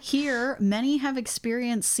 Here, many have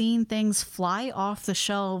experienced seeing things fly off the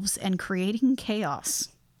shelves and creating chaos.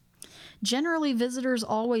 Generally, visitors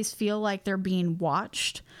always feel like they're being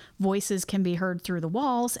watched. Voices can be heard through the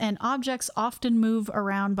walls, and objects often move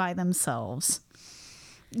around by themselves.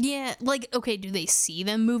 Yeah, like, okay, do they see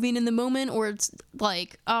them moving in the moment? Or it's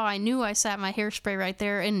like, oh, I knew I sat my hairspray right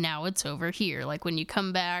there, and now it's over here. Like, when you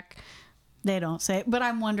come back... They don't say it, but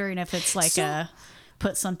I'm wondering if it's like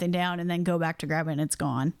put something down and then go back to grab it and it's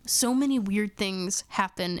gone. So many weird things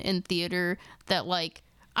happen in theater that, like,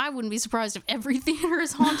 I wouldn't be surprised if every theater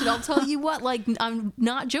is haunted. I'll tell you what, like, I'm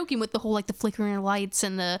not joking with the whole, like, the flickering of lights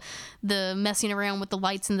and the messing around with the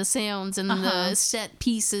lights and the sounds and the set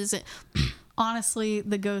pieces. Honestly,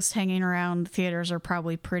 the ghosts hanging around theaters are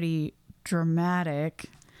probably pretty dramatic.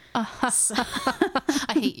 So,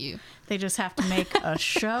 I hate you. They just have to make a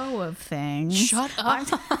show of things. Shut up.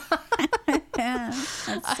 Yeah,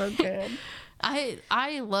 that's so good.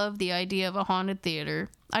 I love the idea of a haunted theater.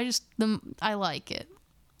 I like it.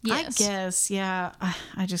 Yes. I guess, yeah.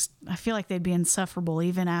 I feel like they'd be insufferable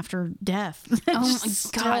even after death. Oh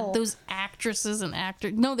my God, those actresses and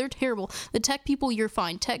actors. No, they're terrible. The tech people, you're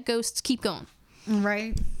fine. Tech ghosts, keep going.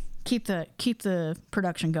 Right? Keep the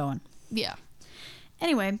production going. Yeah.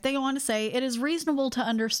 Anyway, they go on to say, it is reasonable to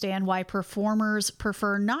understand why performers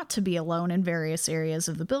prefer not to be alone in various areas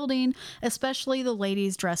of the building, especially the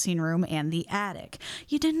ladies' dressing room and the attic.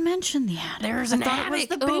 You didn't mention the attic. There's an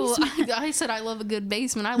attic. It was the basement. I said I love a good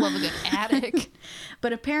basement. I love a good attic.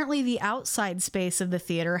 But apparently the outside space of the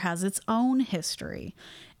theater has its own history.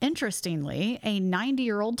 Interestingly, a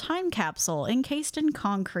 90-year-old time capsule encased in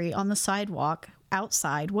concrete on the sidewalk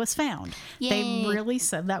outside was found. Yay. They really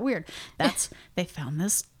said that weird. They found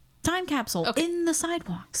this time capsule in the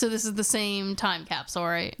sidewalk. So this is the same time capsule,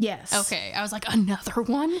 right? Yes. Okay. I was like, another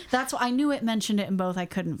one? That's what I knew. It mentioned it in both. I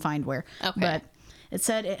couldn't find where. Okay. But it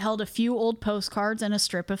said it held a few old postcards and a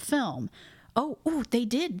strip of film. Oh, they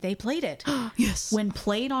did. They played it. Yes. When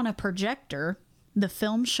played on a projector, the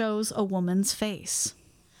film shows a woman's face.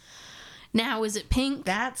 Now, is it pink?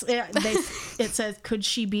 That's it. It says, could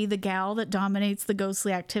she be the gal that dominates the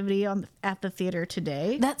ghostly activity at the theater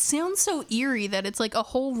today? That sounds so eerie that it's like a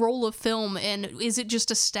whole roll of film, and is it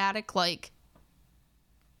just a static, like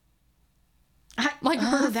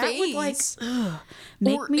her that face? would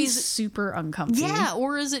make Or me is it- super uncomfortable. Yeah,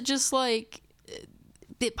 or is it just like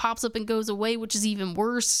it pops up and goes away, which is even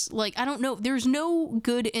worse? Like, I don't know. There's no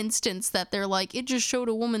good instance that they're like, it just showed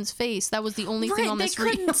a woman's face. That was the only thing on this They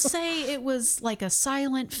couldn't reel. say it was like a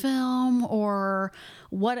silent film or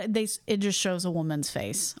what. It just shows a woman's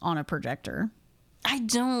face on a projector.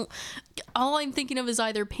 All I'm thinking of is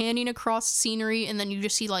either panning across scenery and then you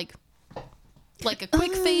just see like a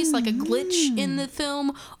quick face, like a glitch in the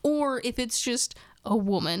film, or if it's just a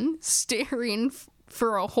woman staring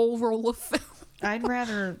for a whole roll of film. I'd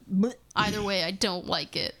rather. Either way, I don't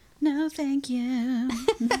like it. No, thank you.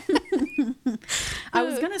 I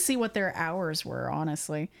was gonna see what their hours were,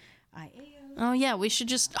 honestly. Oh yeah, we should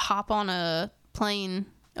just hop on a plane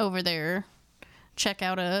over there, check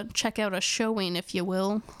out a showing, if you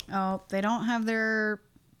will. Oh, they don't have their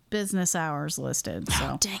business hours listed,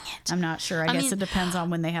 so Dang it. I'm not sure. I guess mean, it depends on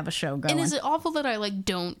when they have a show going. And is it awful that I like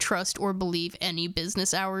don't trust or believe any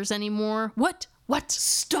business hours anymore? What?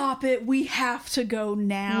 Stop it! We have to go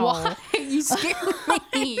now. Why? You scared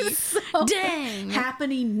me. Dang.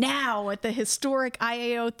 Happening now at the historic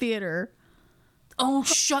IAO Theater. Oh,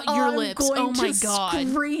 shut your I'm lips. going Oh my to god.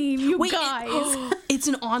 Scream, you Wait, guys. it's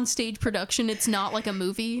an onstage production. It's not like a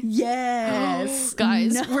movie. Yes.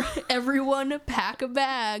 Guys, No. everyone pack a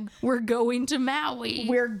bag. We're going to Maui.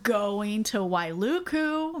 We're going to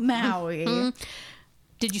Wailuku, Maui.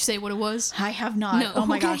 Did you say what it was? I have not. No. Oh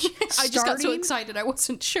my okay. gosh. I just got so Starting excited. I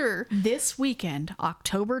wasn't sure. this weekend,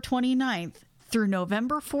 October 29th through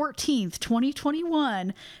November 14th,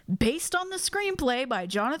 2021, based on the screenplay by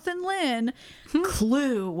Jonathan Lynn,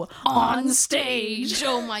 Clue On stage.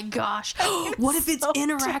 Oh my gosh. What if it's so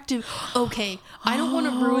interactive? Okay, I don't want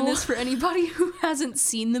to ruin this for anybody who hasn't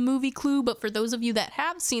seen the movie Clue, but for those of you that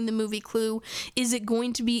have seen the movie Clue, is it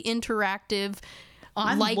going to be interactive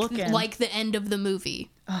I'm looking. like the end of the movie?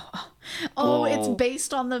 Oh, it's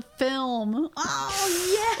based on the film.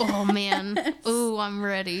 Oh, yes. Oh man. Ooh, I'm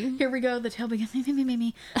ready. Here we go. The tail begins.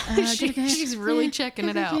 She's really checking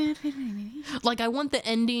it out. Like, I want the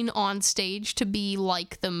ending on stage to be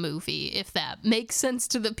like the movie, if that makes sense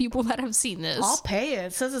to the people that have seen this. I'll pay it.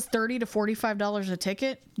 It says it's $30 to $45 a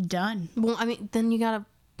ticket. Done. Well, I mean, then you got a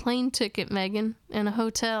plane ticket, Megan, and a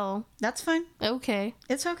hotel. That's fine. Okay.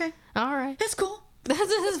 It's okay. All right. It's cool.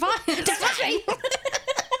 That's fine. That's fine.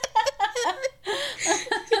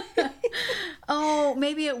 Oh,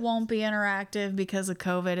 maybe it won't be interactive because of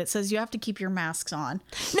COVID. It says you have to keep your masks on.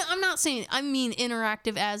 No, I'm not saying. I mean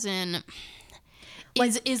interactive, as in,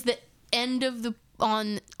 is the end of the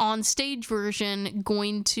on stage version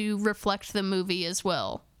going to reflect the movie as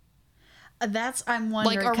well? That's I'm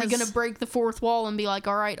wondering. Like, are we 'cause gonna break the fourth wall and be like,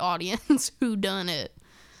 all right, audience, who done it?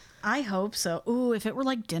 I hope so. Ooh, if it were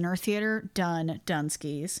like dinner theater, done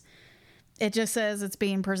skis. It just says it's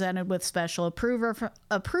being presented with special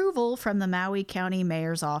approval from the Maui County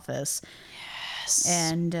Mayor's office. Yes.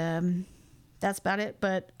 And that's about it.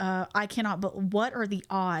 But I cannot. But what are the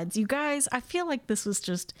odds, you guys? I feel like this was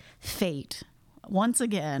just fate once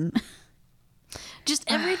again. Just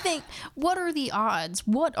everything. What are the odds?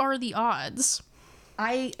 What are the odds?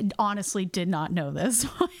 I honestly did not know this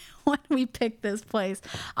when we picked this place.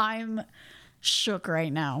 I'm shook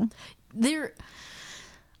right now.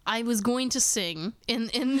 I was going to sing in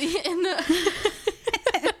the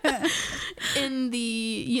in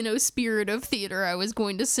the spirit of theater. I was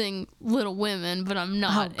going to sing Little Women, but I'm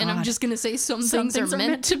not, and I'm just going to say some things are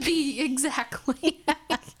meant to be. Exactly.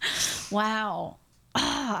 Wow.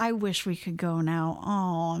 I wish we could go now.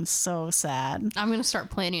 Oh, I'm so sad. I'm going to start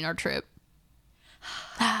planning our trip.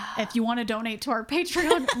 If you want to donate to our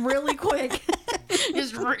Patreon really quick,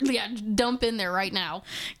 Just dump in there right now.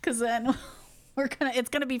 because then it's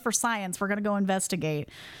gonna be for science. We're gonna go investigate,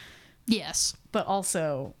 Yes. but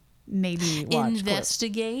also maybe watch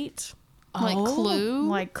Investigate. Like Clue.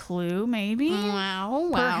 like Clue, maybe.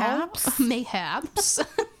 Wow. Perhaps. Mayhaps.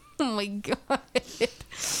 Oh my god.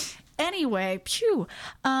 Anyway, phew.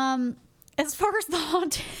 As far as the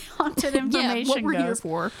haunted information what we're goes, here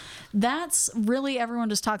for. that's really, everyone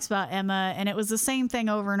just talks about Emma, and it was the same thing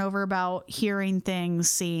over and over about hearing things,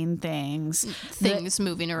 seeing things, Things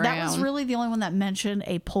moving around. That was really the only one that mentioned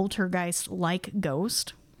a poltergeist-like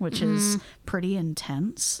ghost, which is pretty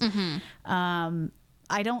intense.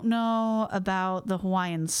 I don't know about the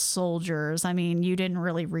Hawaiian soldiers. I mean, you didn't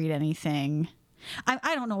really read anything.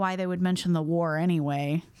 I don't know why they would mention the war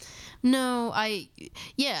anyway. No,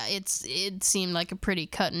 it seemed like a pretty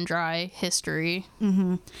cut and dry history.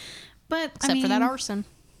 But Except for that arson.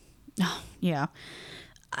 Yeah.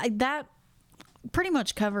 That pretty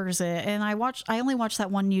much covers it. And I only watched that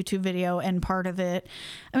one YouTube video, and part of it,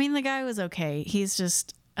 I mean, the guy was okay. He's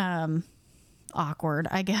just awkward,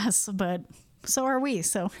 I guess, but so are we.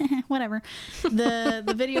 So whatever. The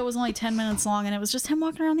video was only 10 minutes long, and it was just him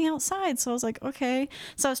walking around the outside. So I was like, okay.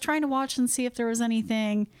 So I was trying to watch and see if there was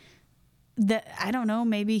anything that, I don't know,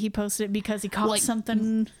 maybe he posted it because he caught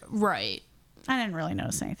something. Right. I didn't really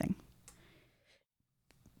notice anything.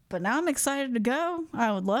 But now I'm excited to go.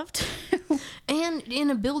 I would love to. And in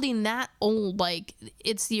a building that old, like,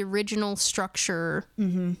 it's the original structure.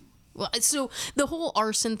 Well, so the whole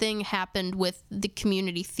arson thing happened with the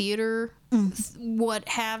community theater, what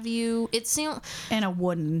have you. It seemed In a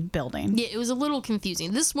wooden building. it was a little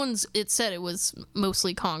confusing. This one's, it said it was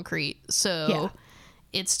mostly concrete, so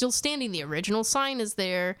it's still standing. The original sign is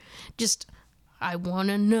there. Just, I want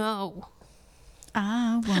to know.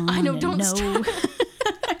 I know, don't know.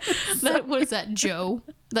 What is that, Joe?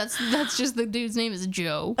 That's just the dude's name is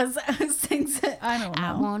Joe. I don't know.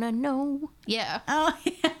 I want to know. Yeah. Oh,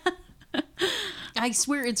 yeah. I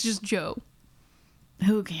swear it's just Joe.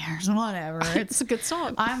 Who cares? Whatever. It's a good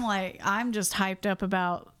song. I'm just hyped up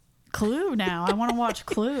about Clue now. I want to watch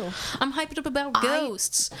Clue. I'm hyped up about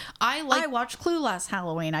ghosts. I watched Clue last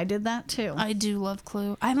Halloween. I did that too. I do love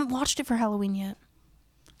Clue. I haven't watched it for Halloween yet.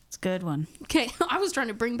 It's a good one. Okay, I was trying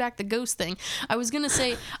to bring back the ghost thing. I was gonna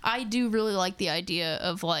say I do really like the idea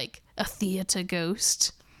of like a theater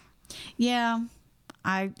ghost. Yeah,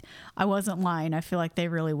 I wasn't lying. I feel like they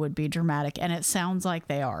really would be dramatic, and it sounds like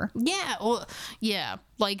they are. Yeah, well, yeah.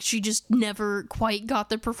 Like she just never quite got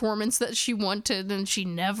the performance that she wanted, and she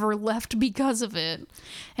never left because of it.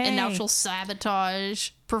 And now Hey. she'll sabotage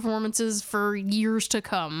performances for years to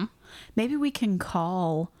come. Maybe we can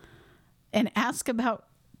call and ask about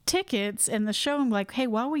tickets in the show and be like, hey,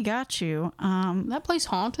 while we got you, That place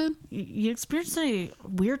haunted. you experienced any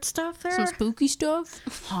weird stuff there? Some spooky stuff.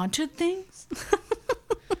 Haunted things?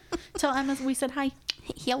 Tell Emma we said hi.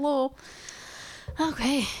 Hello.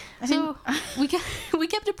 Okay, so we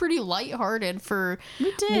kept it pretty lighthearted for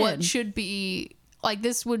We did. what should be like.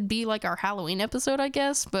 This would be like our Halloween episode, I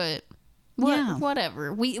guess. But Yeah.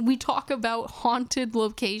 whatever. We talk about haunted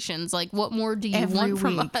locations. Like, what more do you Every want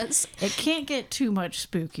from week. us? It can't get too much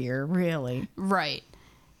spookier, really. Right.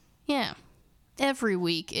 Yeah. Every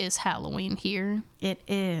week is Halloween here. It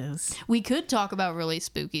is. We could talk about really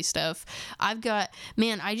spooky stuff. I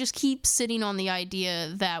just keep sitting on the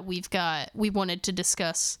idea that we wanted to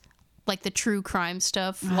discuss like the true crime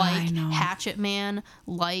stuff, like know. Hatchet Man,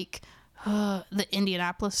 like the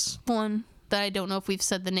Indianapolis one that I don't know if we've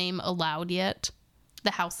said the name aloud yet.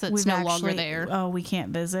 The house that's no longer there. Oh, we can't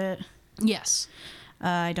visit? Yes.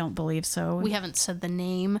 I don't believe so. We haven't said the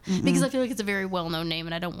name because I feel like it's a very well-known name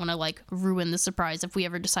and I don't want to like ruin the surprise if we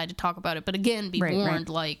ever decide to talk about it. But again, be Right, warned,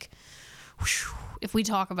 like, whew, if we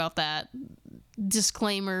talk about that,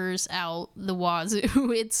 disclaimers out the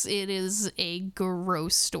wazoo. It is a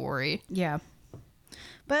gross story. Yeah.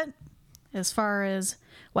 But as far as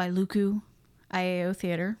Wailuku IAO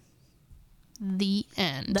Theater, The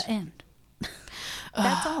end. the end.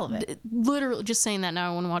 That's all of it. Literally, just saying that now,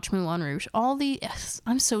 I want to watch Moulin Rouge.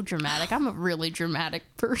 I'm so dramatic. I'm a really dramatic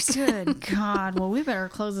person. Good God. Well, we better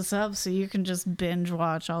close this up so you can just binge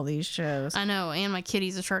watch all these shows. I know, and my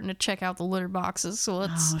kitties are starting to check out the litter boxes. So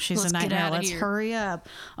let's Oh, she's let's a get nightmare. out of Let's here. hurry up.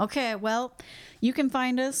 Okay, well, you can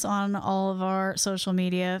find us on all of our social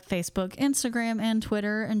media, Facebook, Instagram, and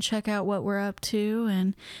Twitter, and check out what we're up to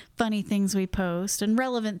and funny things we post and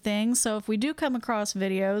relevant things. So if we do come across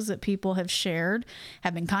videos that people have shared,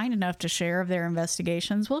 have been kind enough to share of their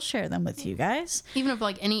investigations, we'll share them with you guys. Even if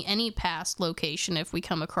like any past location, if we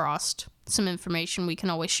come across some information, we can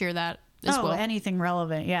always share that as well. Anything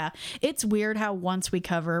relevant, yeah. It's weird how once we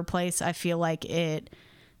cover a place, I feel like it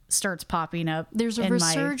starts popping up. There's a in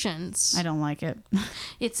resurgence. I don't like it.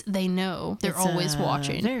 They know. They're It's, always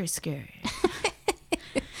watching. Very scary.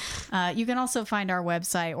 You can also find our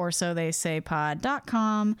website, or so they say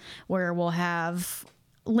pod.com, where we'll have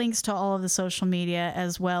links to all of the social media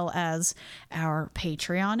as well as our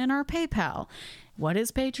Patreon and our PayPal. What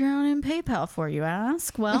is Patreon and PayPal for, you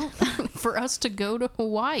ask? Well, For us to go to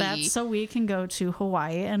Hawaii. that's so we can go to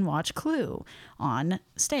Hawaii and watch Clue on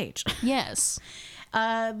stage. Yes.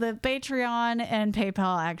 The Patreon and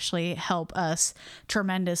PayPal actually help us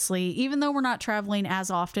tremendously. Even though we're not traveling as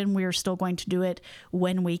often, we're still going to do it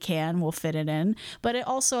when we can. We'll fit it in. But it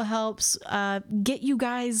also helps get you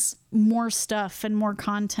guys more stuff and more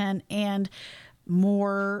content and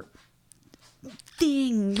more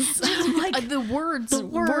things. Like, The words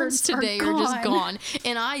words are today are just gone. gone.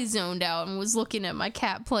 And I zoned out and was looking at my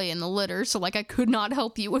cat play in the litter. So like I could not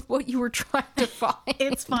help you with what you were trying to find.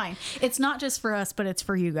 it's fine. It's not just for us, but it's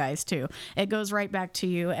for you guys too. It goes right back to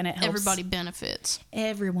you, and it helps. Everybody benefits.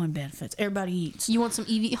 Everyone benefits. Everybody eats. You want some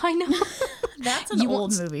EV? I know. That's an You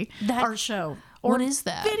old want movie. that- Our show. What is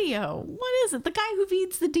that? Video. What is it? The guy who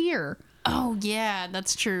feeds the deer. Oh yeah,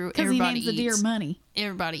 that's true. Because he Everybody names the deer eats. Money.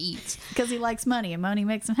 Everybody eats. Because he likes money, and money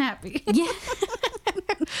makes him happy. Yeah.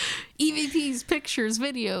 EVPs, pictures,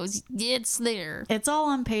 videos, it's there. It's all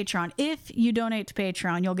on Patreon. If you donate to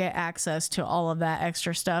Patreon, you'll get access to all of that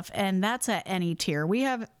extra stuff, and that's at any tier. We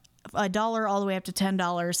have $1 all the way up to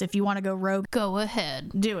 $10. If you want to go rogue, Go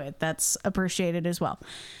ahead. do it. That's appreciated as well.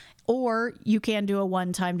 Or you can do a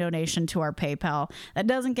one-time donation to our PayPal. That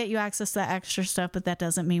doesn't get you access to that extra stuff, but that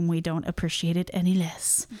doesn't mean we don't appreciate it any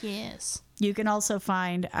less. Yes. You can also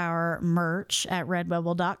find our merch at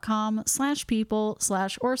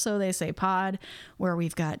redbubble.com/people/or so they say pod, where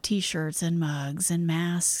we've got t-shirts and mugs and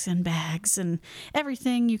masks and bags, and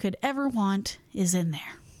everything you could ever want is in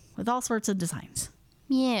there with all sorts of designs.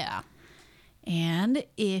 Yeah. And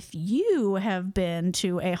if you have been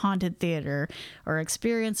to a haunted theater or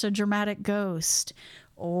experienced a dramatic ghost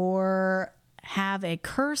or have a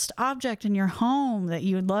cursed object in your home that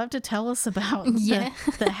you would love to tell us about, Yeah.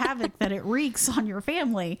 the havoc that it wreaks on your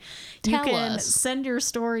family, you Tell can us. send your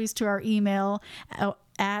stories to our email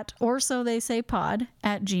at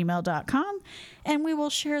orsotheysaypod@gmail.com, and we will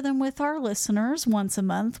share them with our listeners once a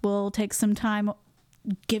month. We'll take some time,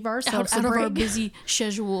 give ourselves Out a of break. our busy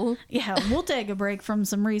schedule. Yeah, we'll take a break from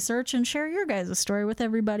some research and share your guys' story with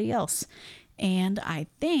everybody else. And I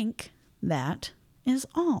think that is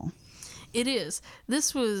all. It is.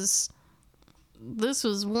 This was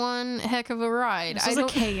one heck of a ride. This was a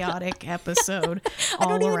chaotic episode all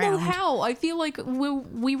I don't even around. know how. I feel like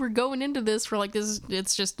we were going into this for like this.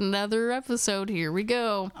 It's just another episode. Here we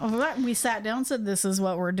go. We sat down and said, this is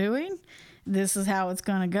what we're doing. This is how it's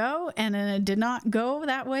going to go. And then it did not go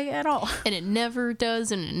that way at all. And it never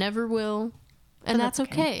does, and it never will. And that's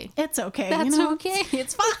okay. It's okay. That's you know? okay.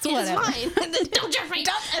 It's fine. It's whatever. fine. Don't judge me.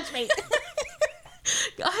 Don't judge me.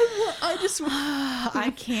 I just.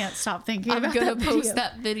 I can't stop thinking I'm about gonna that post video.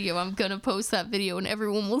 that video. I'm gonna post that video, and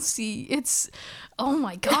everyone will see. It's, oh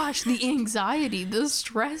my gosh, the anxiety, the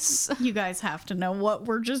stress. You guys have to know what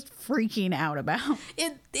we're just freaking out about.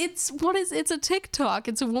 It's a TikTok.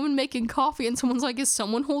 It's a woman making coffee, and someone's like, "Is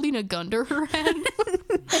someone holding a gun to her head?"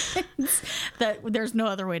 That there's no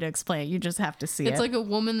other way to explain it. You just have to see It's it. like a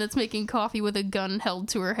woman that's making coffee with a gun held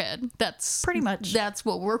to her head. That's Pretty much. That's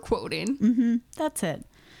what we're quoting. That's it.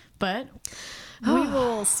 But we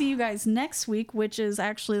will see you guys next week, which is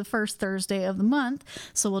actually the first Thursday of the month.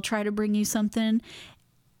 So we'll try to bring you something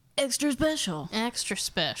extra special. Extra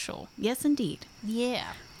special. Yes, indeed.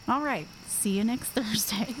 Yeah. All right. See you next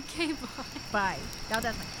Thursday. Okay. Bye. Bye. Y'all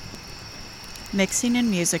definitely. Mixing and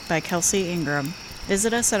music by Kelsey Ingram.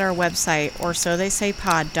 Visit us at our website,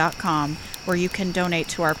 orsotheysaypod.com, where you can donate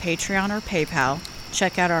to our Patreon or PayPal,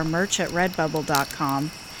 check out our merch at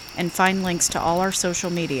redbubble.com, and find links to all our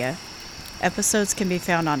social media. Episodes can be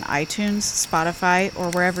found on iTunes, Spotify,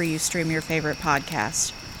 or wherever you stream your favorite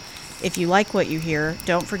podcast. If you like what you hear,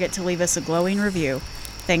 don't forget to leave us a glowing review.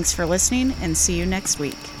 Thanks for listening, and see you next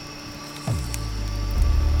week.